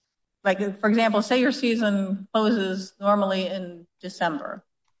 like, for example, say your season closes normally in December.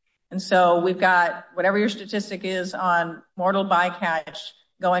 And so we've got whatever your statistic is on mortal bycatch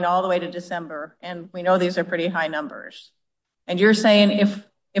going all the way to December. And we know these are pretty high numbers. And you're saying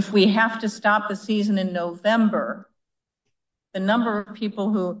if we have to stop the season in November, the number of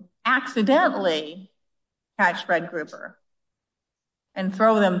people who accidentally catch red grouper and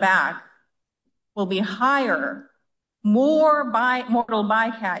throw them back will be higher, more mortal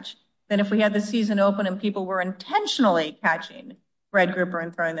bycatch than if we had the season open and people were intentionally catching red grouper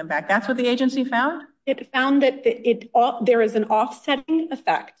and throwing them back. That's what the agency found? It found that there is an offsetting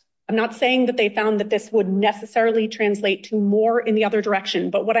effect. I'm not saying that they found that this would necessarily translate to more in the other direction,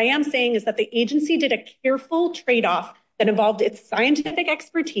 but what I am saying is that the agency did a careful trade-off that involved its scientific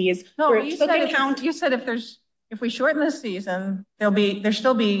expertise. No, you said if we shorten the season, there'll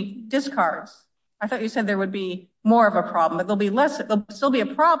still be discards. I thought you said there would be more of a problem, but there'll still be a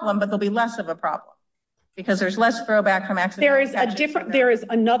problem, but there'll be less of a problem because there's less throwback from accidents. There is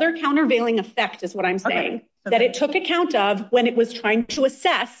another countervailing effect is what I'm saying, that it took account of when it was trying to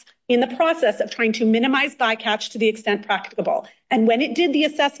assess in the process of trying to minimize bycatch to the extent practicable. And when it did the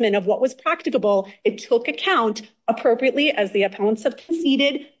assessment of what was practicable, it took account appropriately, as the appellants have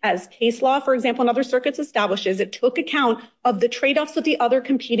conceded, as case law, for example, in other circuits establishes, it took account of the trade-offs with the other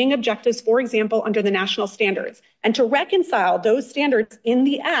competing objectives, for example, under the national standards. And to reconcile those standards in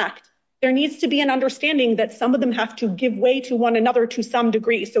the act, there needs to be an understanding that some of them have to give way to one another to some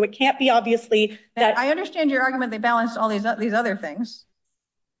degree. So it can't be obviously that... I understand your argument. They balanced all these other things.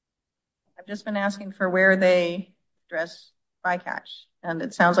 I've just been asking for where they address bycatch. And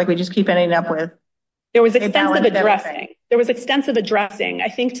it sounds like we just keep ending up with... There was extensive addressing. I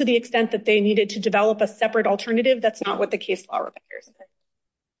think to the extent that they needed to develop a separate alternative, that's not what the case law requires.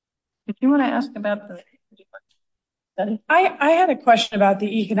 If you want to ask about the... I had a question about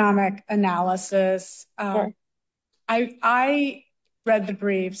the economic analysis. Sure. I read the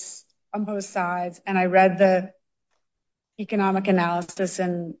briefs on both sides, and I read the economic analysis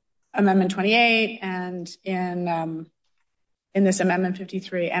in Amendment 28 and in this Amendment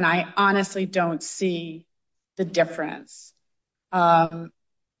 53, and I honestly don't see the difference.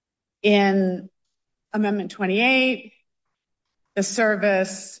 In Amendment 28, the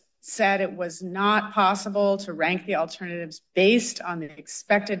service said it was not possible to rank the alternatives based on the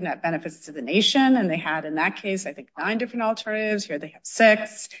expected net benefits to the nation. And they had, in that case, I think 9 different alternatives. Here they have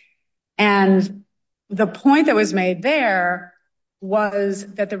 6. And the point that was made there was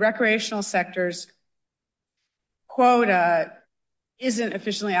that the recreational sector's quota isn't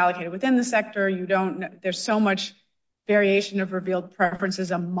efficiently allocated within the sector. There's so much variation of revealed preferences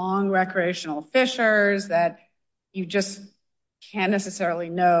among recreational fishers that you just can't necessarily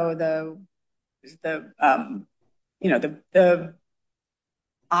know the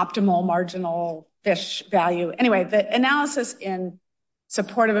optimal marginal fish value. Anyway, the analysis in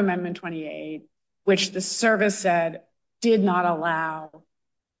support of Amendment 28, which the service said did not allow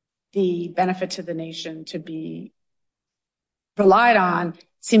the benefit to the nation to be relied on,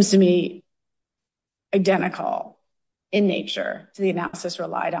 seems to me identical in nature to the analysis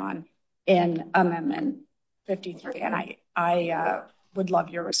relied on in Amendment 53. And I would love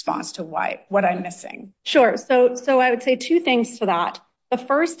your response to what I'm missing. Sure. So I would say 2 things to that. The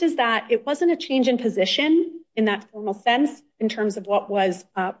first is that it wasn't a change in position in that formal sense in terms of what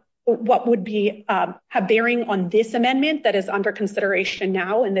would be have bearing on this amendment that is under consideration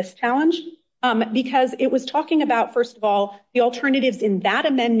now in this challenge, because it was talking about, first of all, the alternatives in that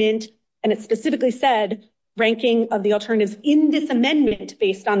amendment, and it specifically said ranking of the alternatives in this amendment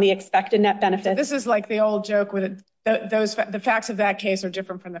based on the expected net benefit. So this is like the old joke with the facts of that case are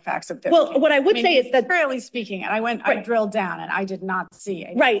different from the facts of this. Well, what I would say is that, fairly speaking, and I drilled down and I did not see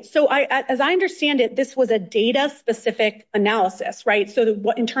it. Right. So as I understand it, this was a data-specific analysis, right?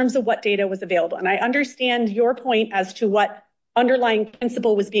 So in terms of what data was available, and I understand your point as to what underlying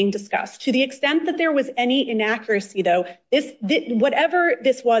principle was being discussed. To the extent that there was any inaccuracy, though, whatever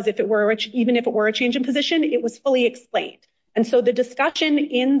this was, even if it were a change in position, it was fully explained. And so the discussion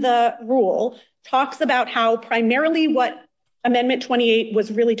in the rule talks about how primarily what Amendment 28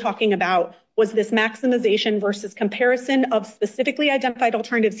 was really talking about was this maximization versus comparison of specifically identified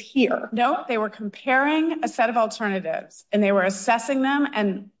alternatives here. No, they were comparing a set of alternatives and they were assessing them.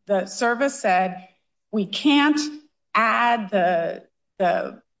 And the service said, we can't add the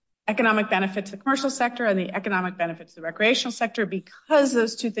economic benefit to the commercial sector and the economic benefit to the recreational sector because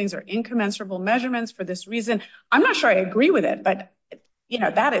those two things are incommensurable measurements for this reason. I'm not sure I agree with it, but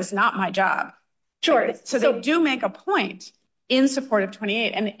that is not my job. Sure. So they do make a point in support of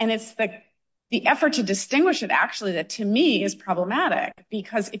 28, and it's the effort to distinguish it actually that to me is problematic,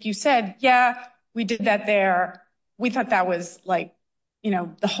 because if you said, yeah, we did that there, we thought that was like,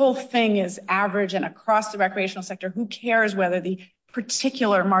 the whole thing is average and across the recreational sector, who cares whether the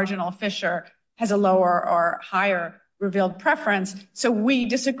particular marginal fisher has a lower or higher revealed preference. So we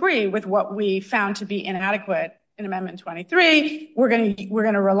disagree with what we found to be inadequate in Amendment 23. We're going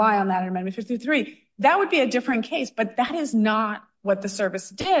to rely on that in Amendment 53. That would be a different case, but that is not what the service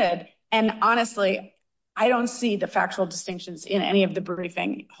did. And honestly, I don't see the factual distinctions in any of the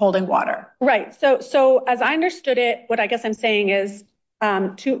briefing holding water. Right. So as I understood it, what I guess I'm saying is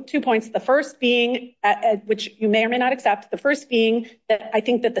two points. The first being, which you may or may not accept, the first being that I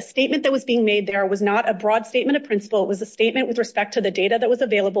think that the statement that was being made there was not a broad statement of principle. It was a statement with respect to the data that was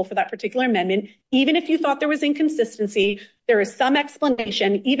available for that particular amendment. Even if you thought there was inconsistency, there is some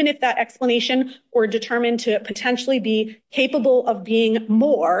explanation, even if that explanation were determined to potentially be capable of being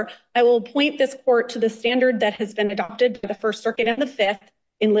more. I will point this court to the standard that has been adopted by the First Circuit and the Fifth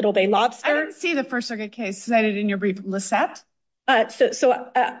in Little Bay Lobster. I didn't see the First Circuit case cited in your brief. Lisette? I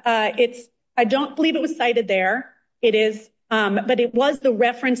don't believe it was cited there. It is, but it was the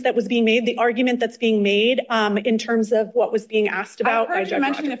reference that was being made, the argument that's being made in terms of what was being asked about. I heard you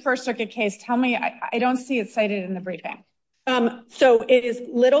mention the First Circuit case. Tell me, I don't see it cited in the briefing. So it is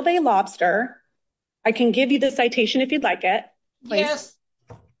Little Bay Lobster. I can give you the citation if you'd like it. Please. Yes.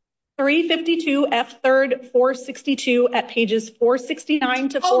 352 F3rd 462 at pages 469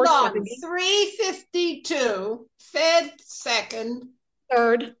 to 470. 352 Fed second.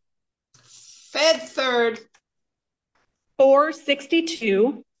 Third. Fed third.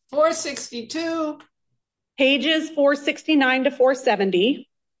 462. 462. Pages 469 to 470.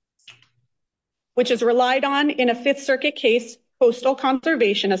 Which is relied on in a Fifth Circuit case, Coastal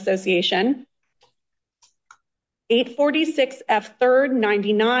Conservation Association. 846 F3rd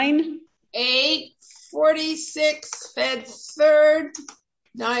 99. 846 Fed third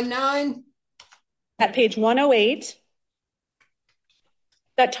 99. At page 108.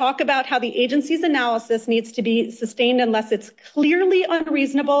 That talk about how the agency's analysis needs to be sustained unless it's clearly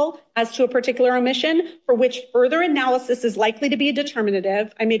unreasonable as to a particular omission for which further analysis is likely to be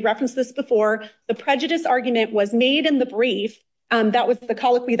determinative. I made reference to this before. The prejudice argument was made in the brief. That was the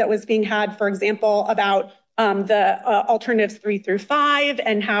colloquy that was being had, for example, about the alternatives 3 through 5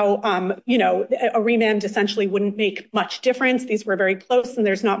 and how, a remand essentially wouldn't make much difference. These were very close and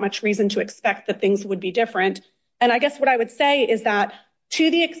there's not much reason to expect that things would be different. And I guess what I would say is that to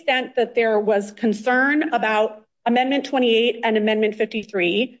the extent that there was concern about Amendment 28 and Amendment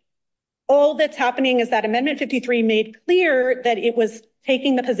 53, all that's happening is that Amendment 53 made clear that it was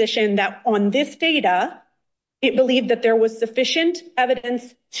taking the position that on this data, it believed that there was sufficient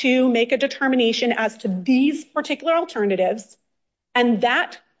evidence to make a determination as to these particular alternatives. And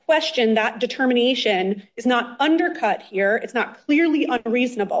that question, that determination is not undercut here. It's not clearly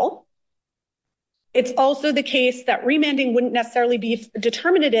unreasonable. It's also the case that remanding wouldn't necessarily be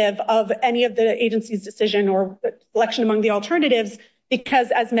determinative of any of the agency's decision or selection among the alternatives, because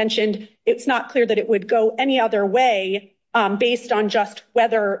as mentioned, it's not clear that it would go any other way based on just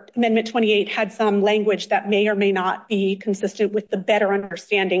whether Amendment 28 had some language that may or may not be consistent with the better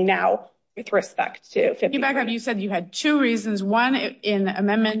understanding now with respect to 50. You back up, you said you had two reasons. One, in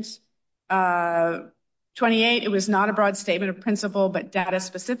Amendment 28, it was not a broad statement of principle, but data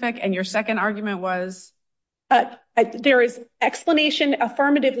specific. And your second argument was? There is explanation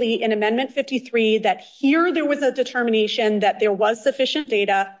affirmatively in Amendment 53 that here there was a determination that there was sufficient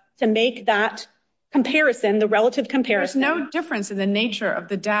data to make that comparison, the relative comparison. There's no difference in the nature of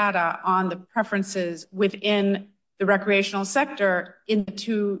the data on the preferences within the recreational sector in the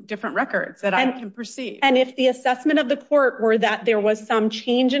two different records that I can perceive. And if the assessment of the court were that there was some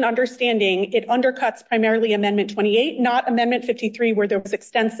change in understanding, it undercuts primarily Amendment 28, not Amendment 53, where there was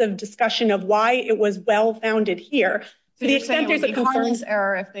extensive discussion of why it was well-founded here. So the extent there's a harmless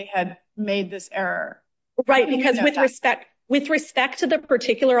error if they had made this error. Right, because with respect to the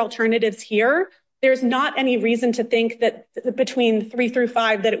particular alternatives here, there's not any reason to think that between 3 through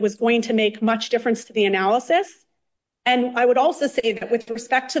 5 that it was going to make much difference to the analysis. And I would also say that with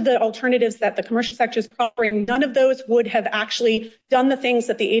respect to the alternatives that the commercial sector is proffering, none of those would have actually done the things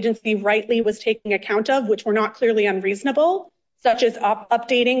that the agency rightly was taking account of, which were not clearly unreasonable, such as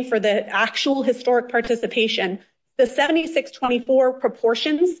updating for the actual historic participation. The 76-24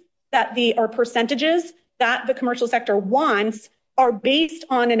 proportions or percentages that the commercial sector wants are based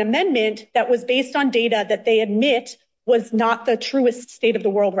on an amendment that was based on data that they admit was not the truest state of the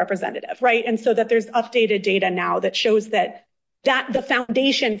world representative, right? And so that there's updated data now that shows that the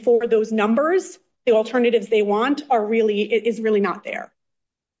foundation for those numbers, the alternatives they want, is really not there.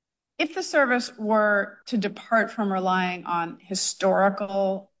 If the service were to depart from relying on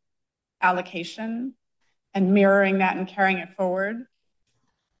historical allocation and mirroring that and carrying it forward,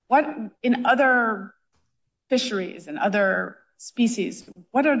 what in other fisheries and other species,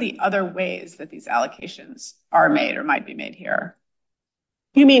 what are the other ways that these allocations are made or might be made here?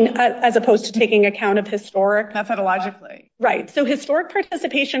 You mean as opposed to taking account of historic? Methodologically. Right. So historic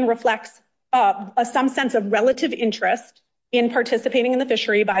participation reflects some sense of relative interest in participating in the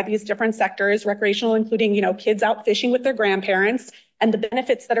fishery by these different sectors, recreational, including, kids out fishing with their grandparents, and the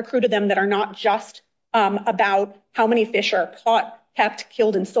benefits that accrue to them that are not just about how many fish are caught, kept,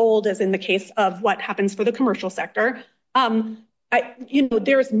 killed, and sold, as in the case of what happens for the commercial sector.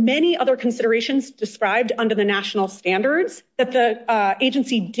 There's many other considerations described under the national standards that the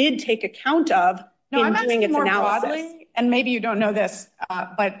agency did take account of in doing its analysis. Broadly, and maybe you don't know this,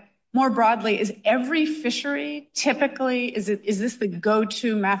 but more broadly, is every fishery typically, is this the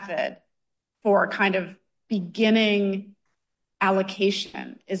go-to method for kind of beginning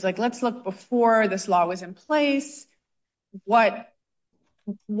allocation? Is like, let's look before this law was in place, what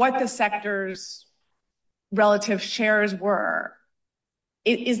the sector's relative shares were.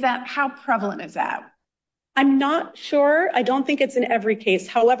 How prevalent is that? I'm not sure. I don't think it's in every case.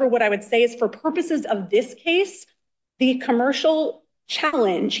 However, what I would say is for purposes of this case, the commercial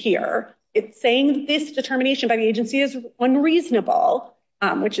challenge here, it's saying this determination by the agency is unreasonable,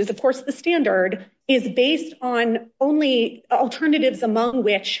 which is, of course, the standard, is based on only alternatives among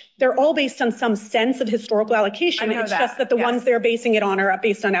which they're all based on some sense of historical allocation. It's just that the ones they're basing it on are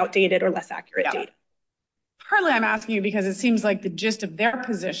based on outdated or less accurate data. Partly I'm asking you because it seems like the gist of their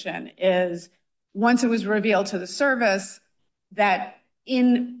position is once it was revealed to the service that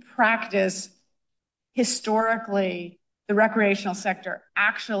in practice, historically, the recreational sector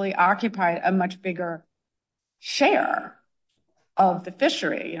actually occupied a much bigger share of the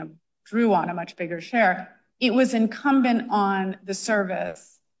fishery, drew on a much bigger share. It was incumbent on the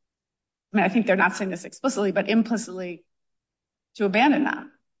service, I think they're not saying this explicitly, but implicitly to abandon that.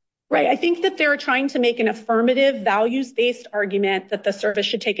 Right. I think that they're trying to make an affirmative values-based argument that the service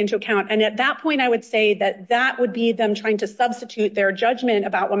should take into account. And at that point, I would say that would be them trying to substitute their judgment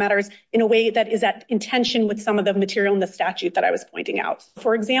about what matters in a way that is at intention with some of the material in the statute that I was pointing out.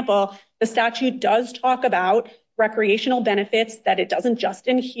 For example, the statute does talk about recreational benefits that it doesn't just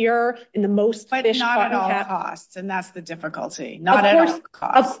adhere in the most fish not caught at all and costs, and that's the difficulty. Not at all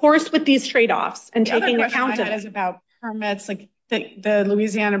costs. Of course, with these trade-offs and the taking other account of it. Is about permits, like the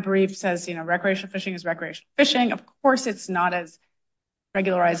Louisiana brief says, recreational fishing is recreational fishing. Of course, it's not as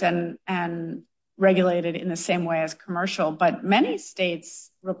regularized and regulated in the same way as commercial, but many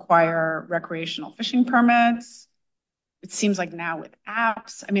states require recreational fishing permits. It seems like now with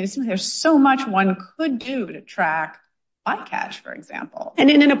apps, it seems like there's so much one could do to track bycatch, for example. And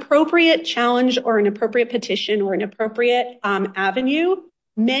in an appropriate challenge or an appropriate petition or an appropriate avenue,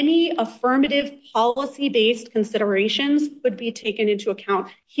 many affirmative policy-based considerations would be taken into account.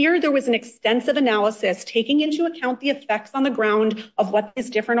 Here, there was an extensive analysis taking into account the effects on the ground of what these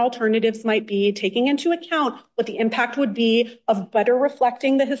different alternatives might be, taking into account what the impact would be of better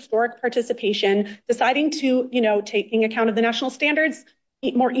reflecting the historic participation, deciding to, taking account of the national standards,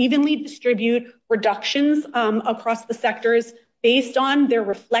 more evenly distribute reductions across the sectors based on their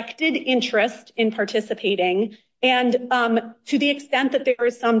reflected interest in participating. And to the extent that there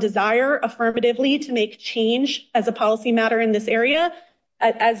is some desire affirmatively to make change as a policy matter in this area,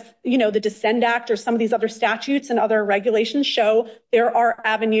 as you know, the Descend Act or some of these other statutes and other regulations show, there are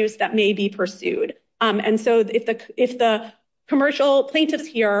avenues that may be pursued. And so if the commercial plaintiffs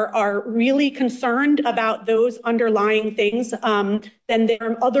here are really concerned about those underlying things, then there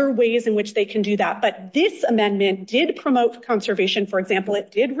are other ways in which they can do that. But this amendment did promote conservation. For example,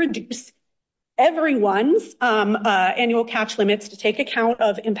 it did reduce everyone's annual catch limits to take account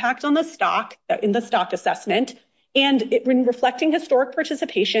of impact on the stock in the stock assessment. And when reflecting historic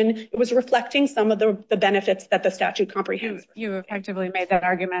participation, it was reflecting some of the benefits that the statute comprehends. You effectively made that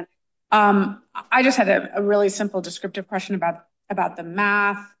argument. I just had a really simple descriptive question about the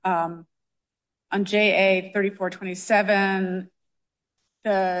math. On JA 3427,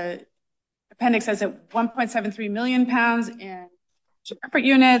 the appendix says that 1.73 million pounds in separate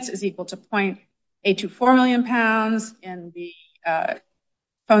units is equal to 0.824 million pounds in the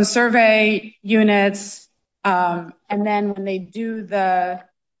phone survey units. And then when they do that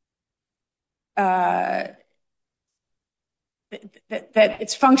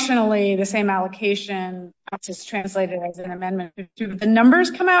it's functionally the same allocation, which is translated as an amendment. The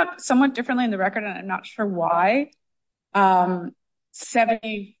numbers come out somewhat differently in the record, and I'm not sure why.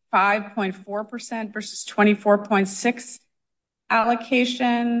 75.4% versus 24.6%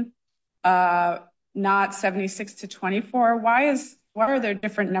 allocation, not 76 to 24. Why are there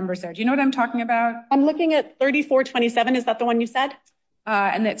different numbers there? Do you know what I'm talking about? I'm looking at 3427. Is that the one you said?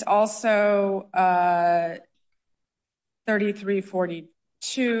 And it's also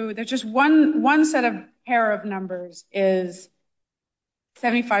 3342. There's just one set of pair of numbers is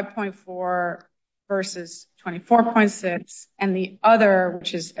 75.4 versus 24.6, and the other,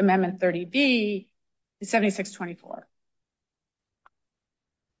 which is Amendment 30B, is 7624.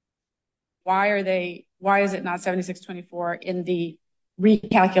 Why is it not 7624 in the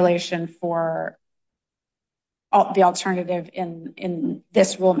recalculation for the alternative in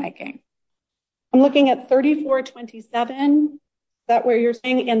this rulemaking? I'm looking at 3427. Is that where you're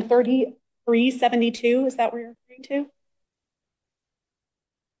saying? And 3372, is that where you're referring to?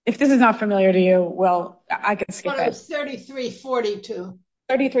 If this is not familiar to you, well, I can skip it. 3342.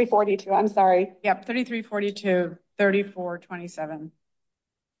 3342, I'm sorry. Yep, 3342, 3427.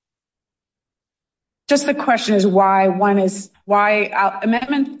 Just the question is why Amendment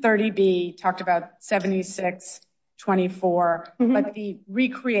 30B talked about 7624, but the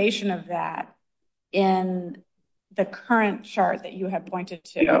recreation of that in the current chart that you have pointed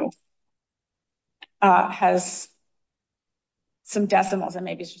to has some decimals, and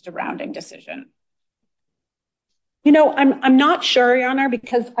maybe it's just a rounding decision. You know, I'm not sure, Your Honor,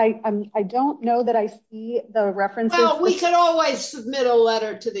 because I don't know that I see the references. Well, we could always submit a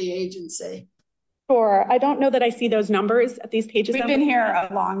letter to the agency. Sure. I don't know that I see those numbers at these pages. We've been here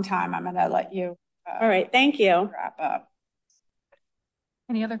a long time. I'm going to let you. All right. Thank you. Wrap up.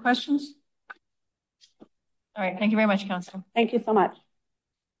 Any other questions? All right. Thank you very much, Counsel. Thank you so much.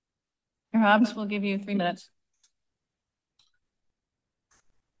 Mr. Hobbs, we'll give you 3 minutes.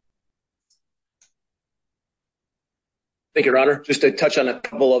 Thank you, Your Honor. Just to touch on a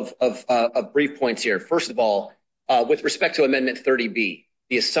couple of brief points here. First of all, with respect to Amendment 30B,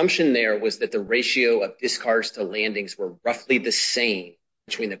 the assumption there was that the ratio of discards to landings were roughly the same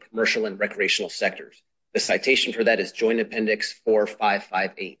between the commercial and recreational sectors. The citation for that is Joint Appendix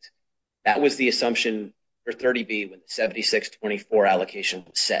 4558. That was the assumption for 30B when the 7624 allocation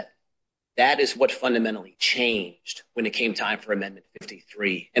was set. That is what fundamentally changed when it came time for Amendment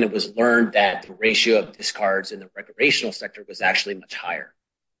 53, and it was learned that the ratio of discards in the recreational sector was actually much higher.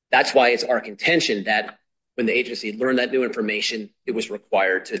 That's why it's our contention that when the agency learned that new information, it was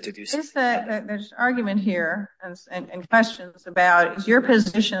required to do so. There's argument here and questions about, is your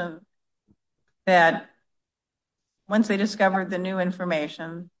position that once they discovered the new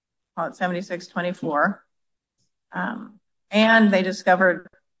information, call it 7624, and they discovered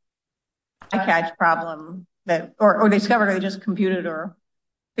a catch problem or they discovered or they just computed or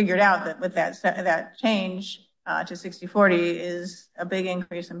figured out that with that change to 60/40 is a big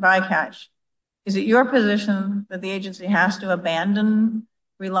increase in bycatch. Is it your position that the agency has to abandon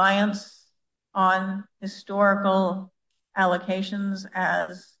reliance on historical allocations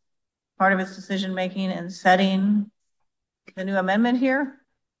as part of its decision making and setting the new amendment here?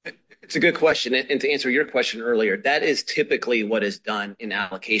 It's a good question. And to answer your question earlier, that is typically what is done in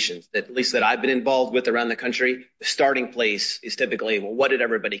allocations, that at least that I've been involved with around the country. The starting place is typically, well, what did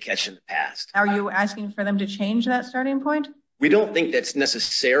everybody catch in the past? Are you asking for them to change that starting point? We don't think that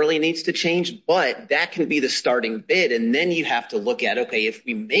necessarily needs to change, but that can be the starting bid. And then you have to look at, okay, if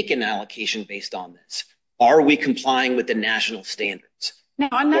we make an allocation based on this, are we complying with the national standards? Now,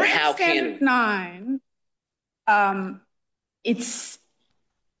 on that standard 9,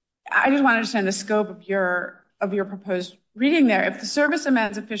 I just want to understand the scope of your proposed reading there. If the service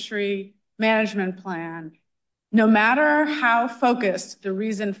amends a fishery management plan, no matter how focused the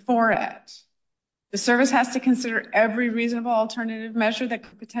reason for it, the service has to consider every reasonable alternative measure that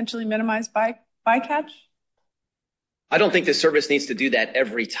could potentially minimize bycatch? I don't think the service needs to do that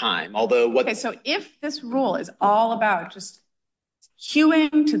every time, although Okay, so if this rule is all about just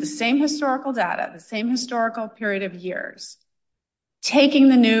hewing to the same historical data, the same historical period of years, taking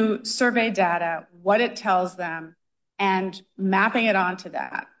the new survey data, what it tells them, and mapping it onto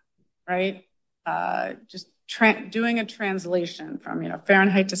that, right? Just doing a translation from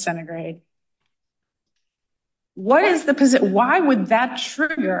Fahrenheit to centigrade. What is the position? Why would that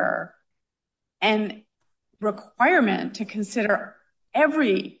trigger an requirement to consider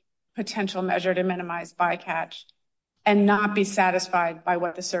every potential measure to minimize bycatch and not be satisfied by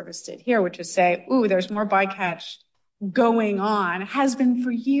what the service did here, which is say, ooh, there's more bycatch going on, has been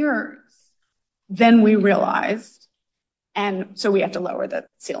for years, than we realized. And so we have to lower the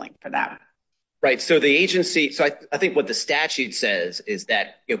ceiling for that. Right. So the agency, so I think what the statute says is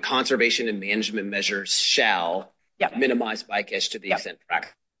that conservation and management measures shall minimize bycatch to the extent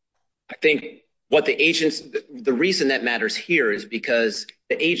practical. I think what the reason that matters here is because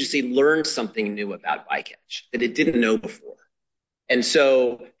the agency learned something new about bycatch that it didn't know before. And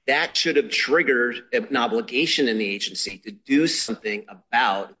so that should have triggered an obligation in the agency to do something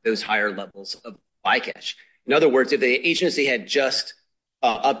about those higher levels of bycatch. In other words, if the agency had just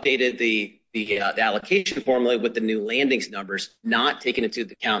updated the allocation formula with the new landings numbers, not taking into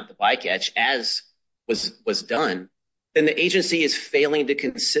account the bycatch as was done, then the agency is failing to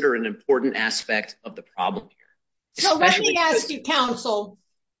consider an important aspect of the problem here. So let me ask you, counsel,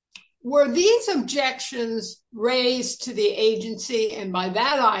 were these objections raised to the agency? And by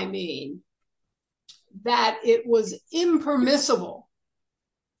that, I mean that it was impermissible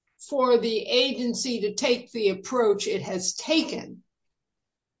for the agency to take the approach it has taken,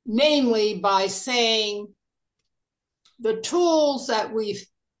 namely by saying the tools that we've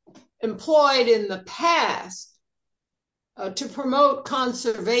employed in the past to promote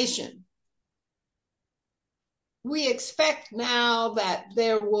conservation, we expect now that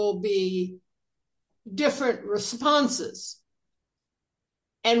there will be different responses.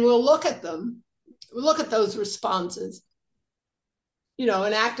 And we'll look at them, we'll look at those responses,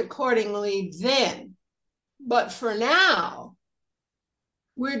 and act accordingly then. But for now,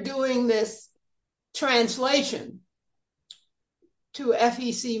 we're doing this translation to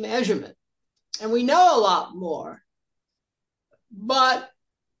FEC measurement. And we know a lot more. But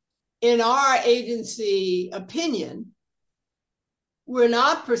in our agency opinion, we're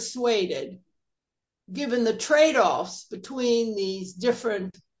not persuaded, given the trade-offs between these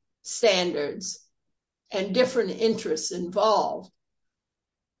different standards and different interests involved,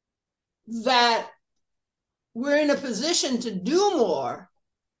 that we're in a position to do more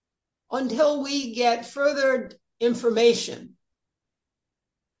until we get further information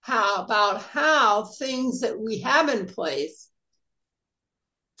about how things that we have in place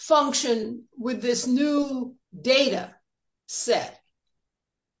function with this new data set.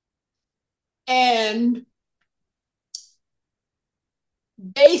 And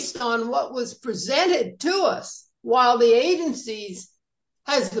based on what was presented to us, while the agency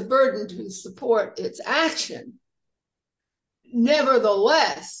has the burden to support its action,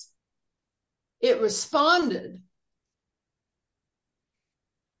 nevertheless, it responded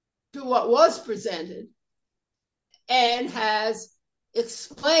to what was presented and has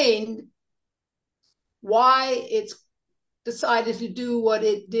explained why it's decided to do what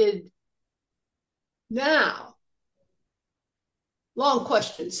it did now. Long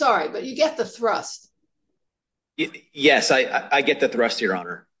question, sorry, but you get the thrust. Yes, I get the thrust, Your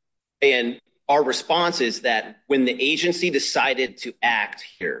Honor. And our response is that when the agency decided to act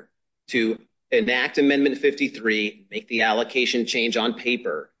here, to enact Amendment 53, make the allocation change on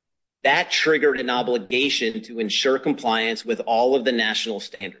paper, that triggered an obligation to ensure compliance with all of the national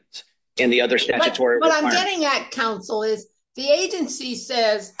standards and the other statutory requirements. What I'm getting at, counsel, is the agency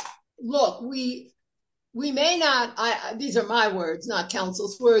says, look, we may not, these are my words, not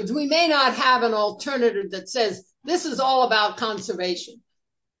counsel's words, we may not have an alternative that says this is all about conservation,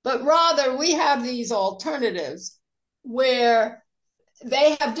 but rather we have these alternatives where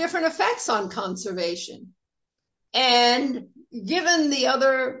they have different effects on conservation. And given the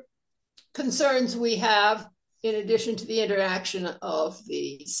other concerns we have, in addition to the interaction of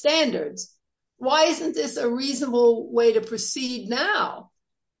the standards, why isn't this a reasonable way to proceed now?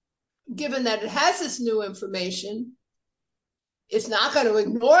 Given that it has this new information, it's not going to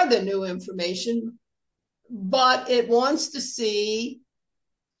ignore the new information, but it wants to see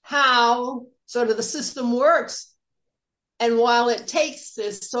how sort of the system works. And while it takes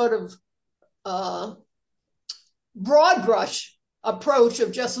this sort of broad brush approach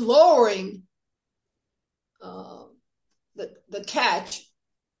of just lowering the catch,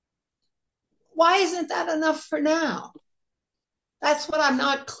 why isn't that enough for now? That's what I'm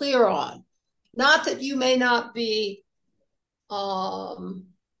not clear on. Not that you may not be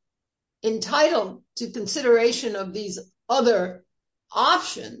entitled to consideration of these other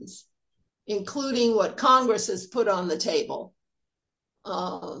options, including what Congress has put on the table.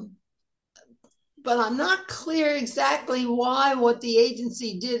 But I'm not clear exactly why what the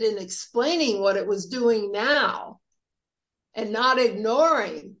agency did in explaining what it was doing now and not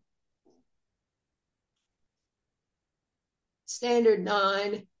ignoring Standard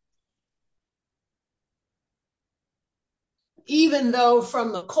 9, even though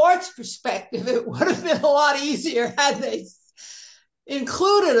from the court's perspective, it would have been a lot easier had they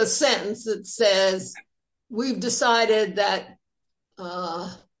included a sentence that says, we've decided that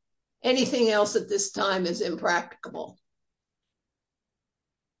anything else at this time is impracticable.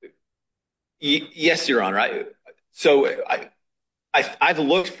 Yes, Your Honor. I've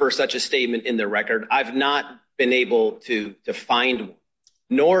looked for such a statement in the record. I've not been able to find one,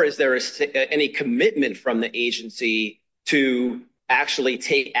 nor is there any commitment from the agency to actually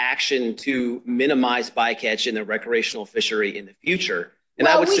take action to minimize bycatch in the recreational fishery in the future. And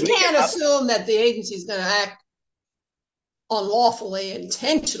well, we can't assume that the agency is going to act unlawfully,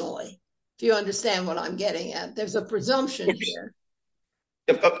 intentionally, if you understand what I'm getting at. There's a presumption here.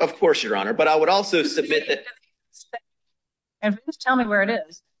 Of course, Your Honor, but I would also submit that. And please tell me where it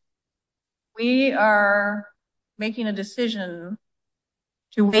is. We are making a decision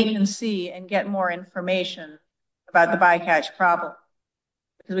to wait and see and get more information about the bycatch problem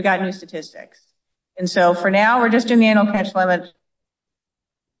because we got new statistics. And so for now, we're just doing the annual catch limit.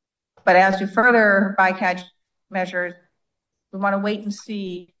 But as to further bycatch measures, we want to wait and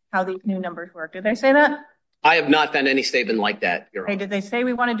see how these new numbers work. Did they say that? I have not done any statement like that, Your Honor. Did they say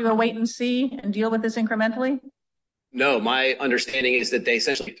we want to do a wait and see and deal with this incrementally? No, my understanding is that they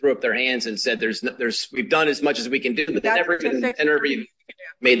essentially threw up their hands and said, we've done as much as we can do, but they never even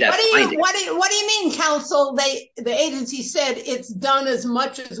made that finding. What do you mean, counsel? The agency said it's done as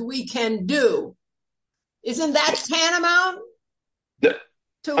much as we can do. Isn't that tantamount?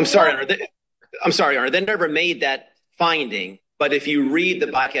 I'm sorry, Your Honor. They never made that finding. But if you read the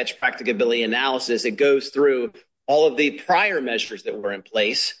bycatch practicability analysis, it goes through all of the prior measures that were in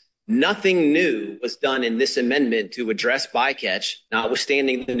place. Nothing new was done in this amendment to address bycatch,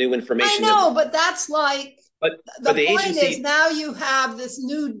 notwithstanding the new information. I know, but that's like, the point is now you have this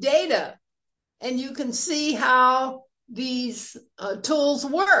new data and you can see how these tools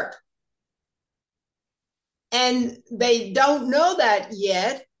work. And they don't know that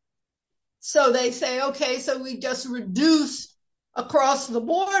yet. So they say, okay, so we just reduce across the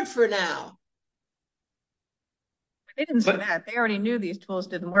board for now. They didn't say that. They already knew these tools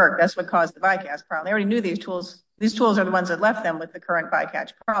didn't work. That's what caused the bycatch problem. They already knew these tools. These tools are the ones that left them with the current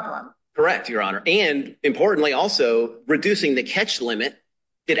bycatch problem. Correct, Your Honor. And importantly, also reducing the catch limit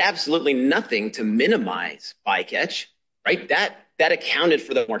did absolutely nothing to minimize bycatch, right? That accounted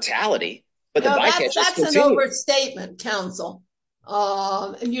for the mortality, but the bycatch just continued. That's an overstatement, counsel.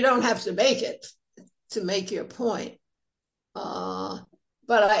 And you don't have to make it to make your point. But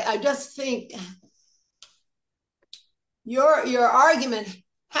I just think your argument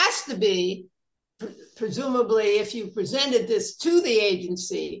has to be, presumably, if you presented this to the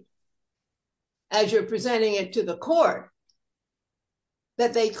agency as you're presenting it to the court,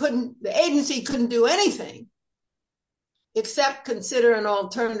 that the agency couldn't do anything except consider an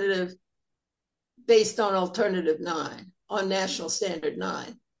alternative based on Alternative 9, on National Standard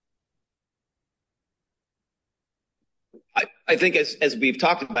 9. I think as we've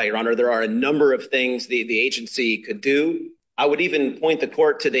talked about, Your Honor, there are a number of things the agency could do. I would even point the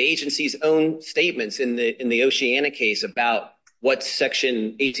court to the agency's own statements in the Oceana case about what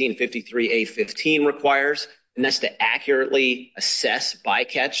Section 1853A15 requires, and that's to accurately assess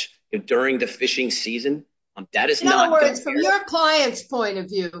bycatch during the fishing season. That is not. In other words, from your client's point of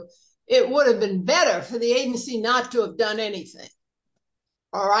view, it would have been better for the agency not to have done anything.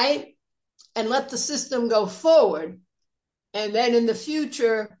 All right? And let the system go forward. And then in the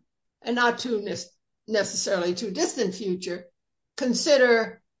future, and not too necessarily too distant future,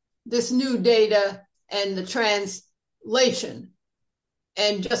 consider this new data and the translation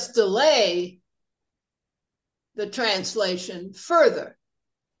and just delay the translation further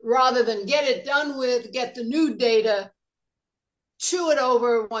rather than get it done with, get the new data, chew it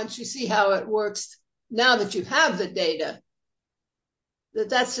over once you see how it works now that you have the data, that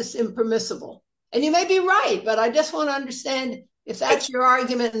that's just impermissible. And you may be right, but I just want to understand if that's your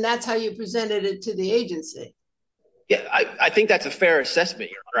argument and that's how you presented it to the agency. Yeah, I think that's a fair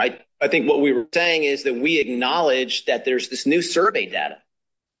assessment, right? I think what we were saying is that we acknowledge that there's this new survey data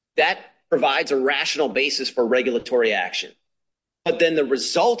that provides a rational basis for regulatory action. But then the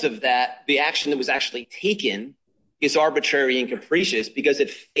result of that, the action that was actually taken, is arbitrary and capricious because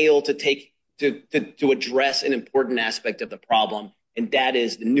it failed to address an important aspect of the problem, and that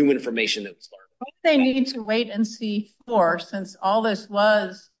is the new information that was learned. What do they need to wait and see for, since all this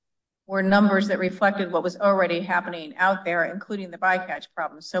were numbers that reflected what was already happening out there, including the bycatch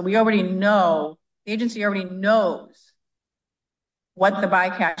problem? So we already know, the agency already knows what the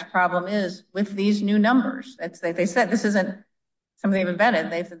bycatch problem is with these new numbers. It's like they said, this isn't something they've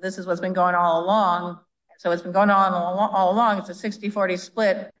invented. They said this is what's been going on all along. So it's been going on all along. It's a 60-40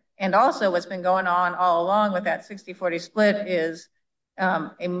 split. And also what's been going on all along with that 60-40 split is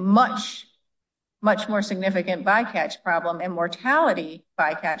a much more significant bycatch problem and mortality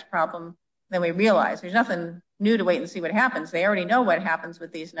bycatch problem than we realize. There's nothing new to wait and see what happens. They already know what happens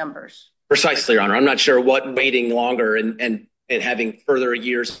with these numbers. Precisely, Your Honor. I'm not sure what waiting longer and having further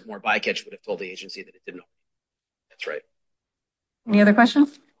years more bycatch would have told the agency that it didn't know. That's right. Any other questions?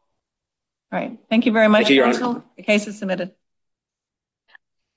 All right. Thank you very much, Thank you, Your counsel. Honor. The case is submitted.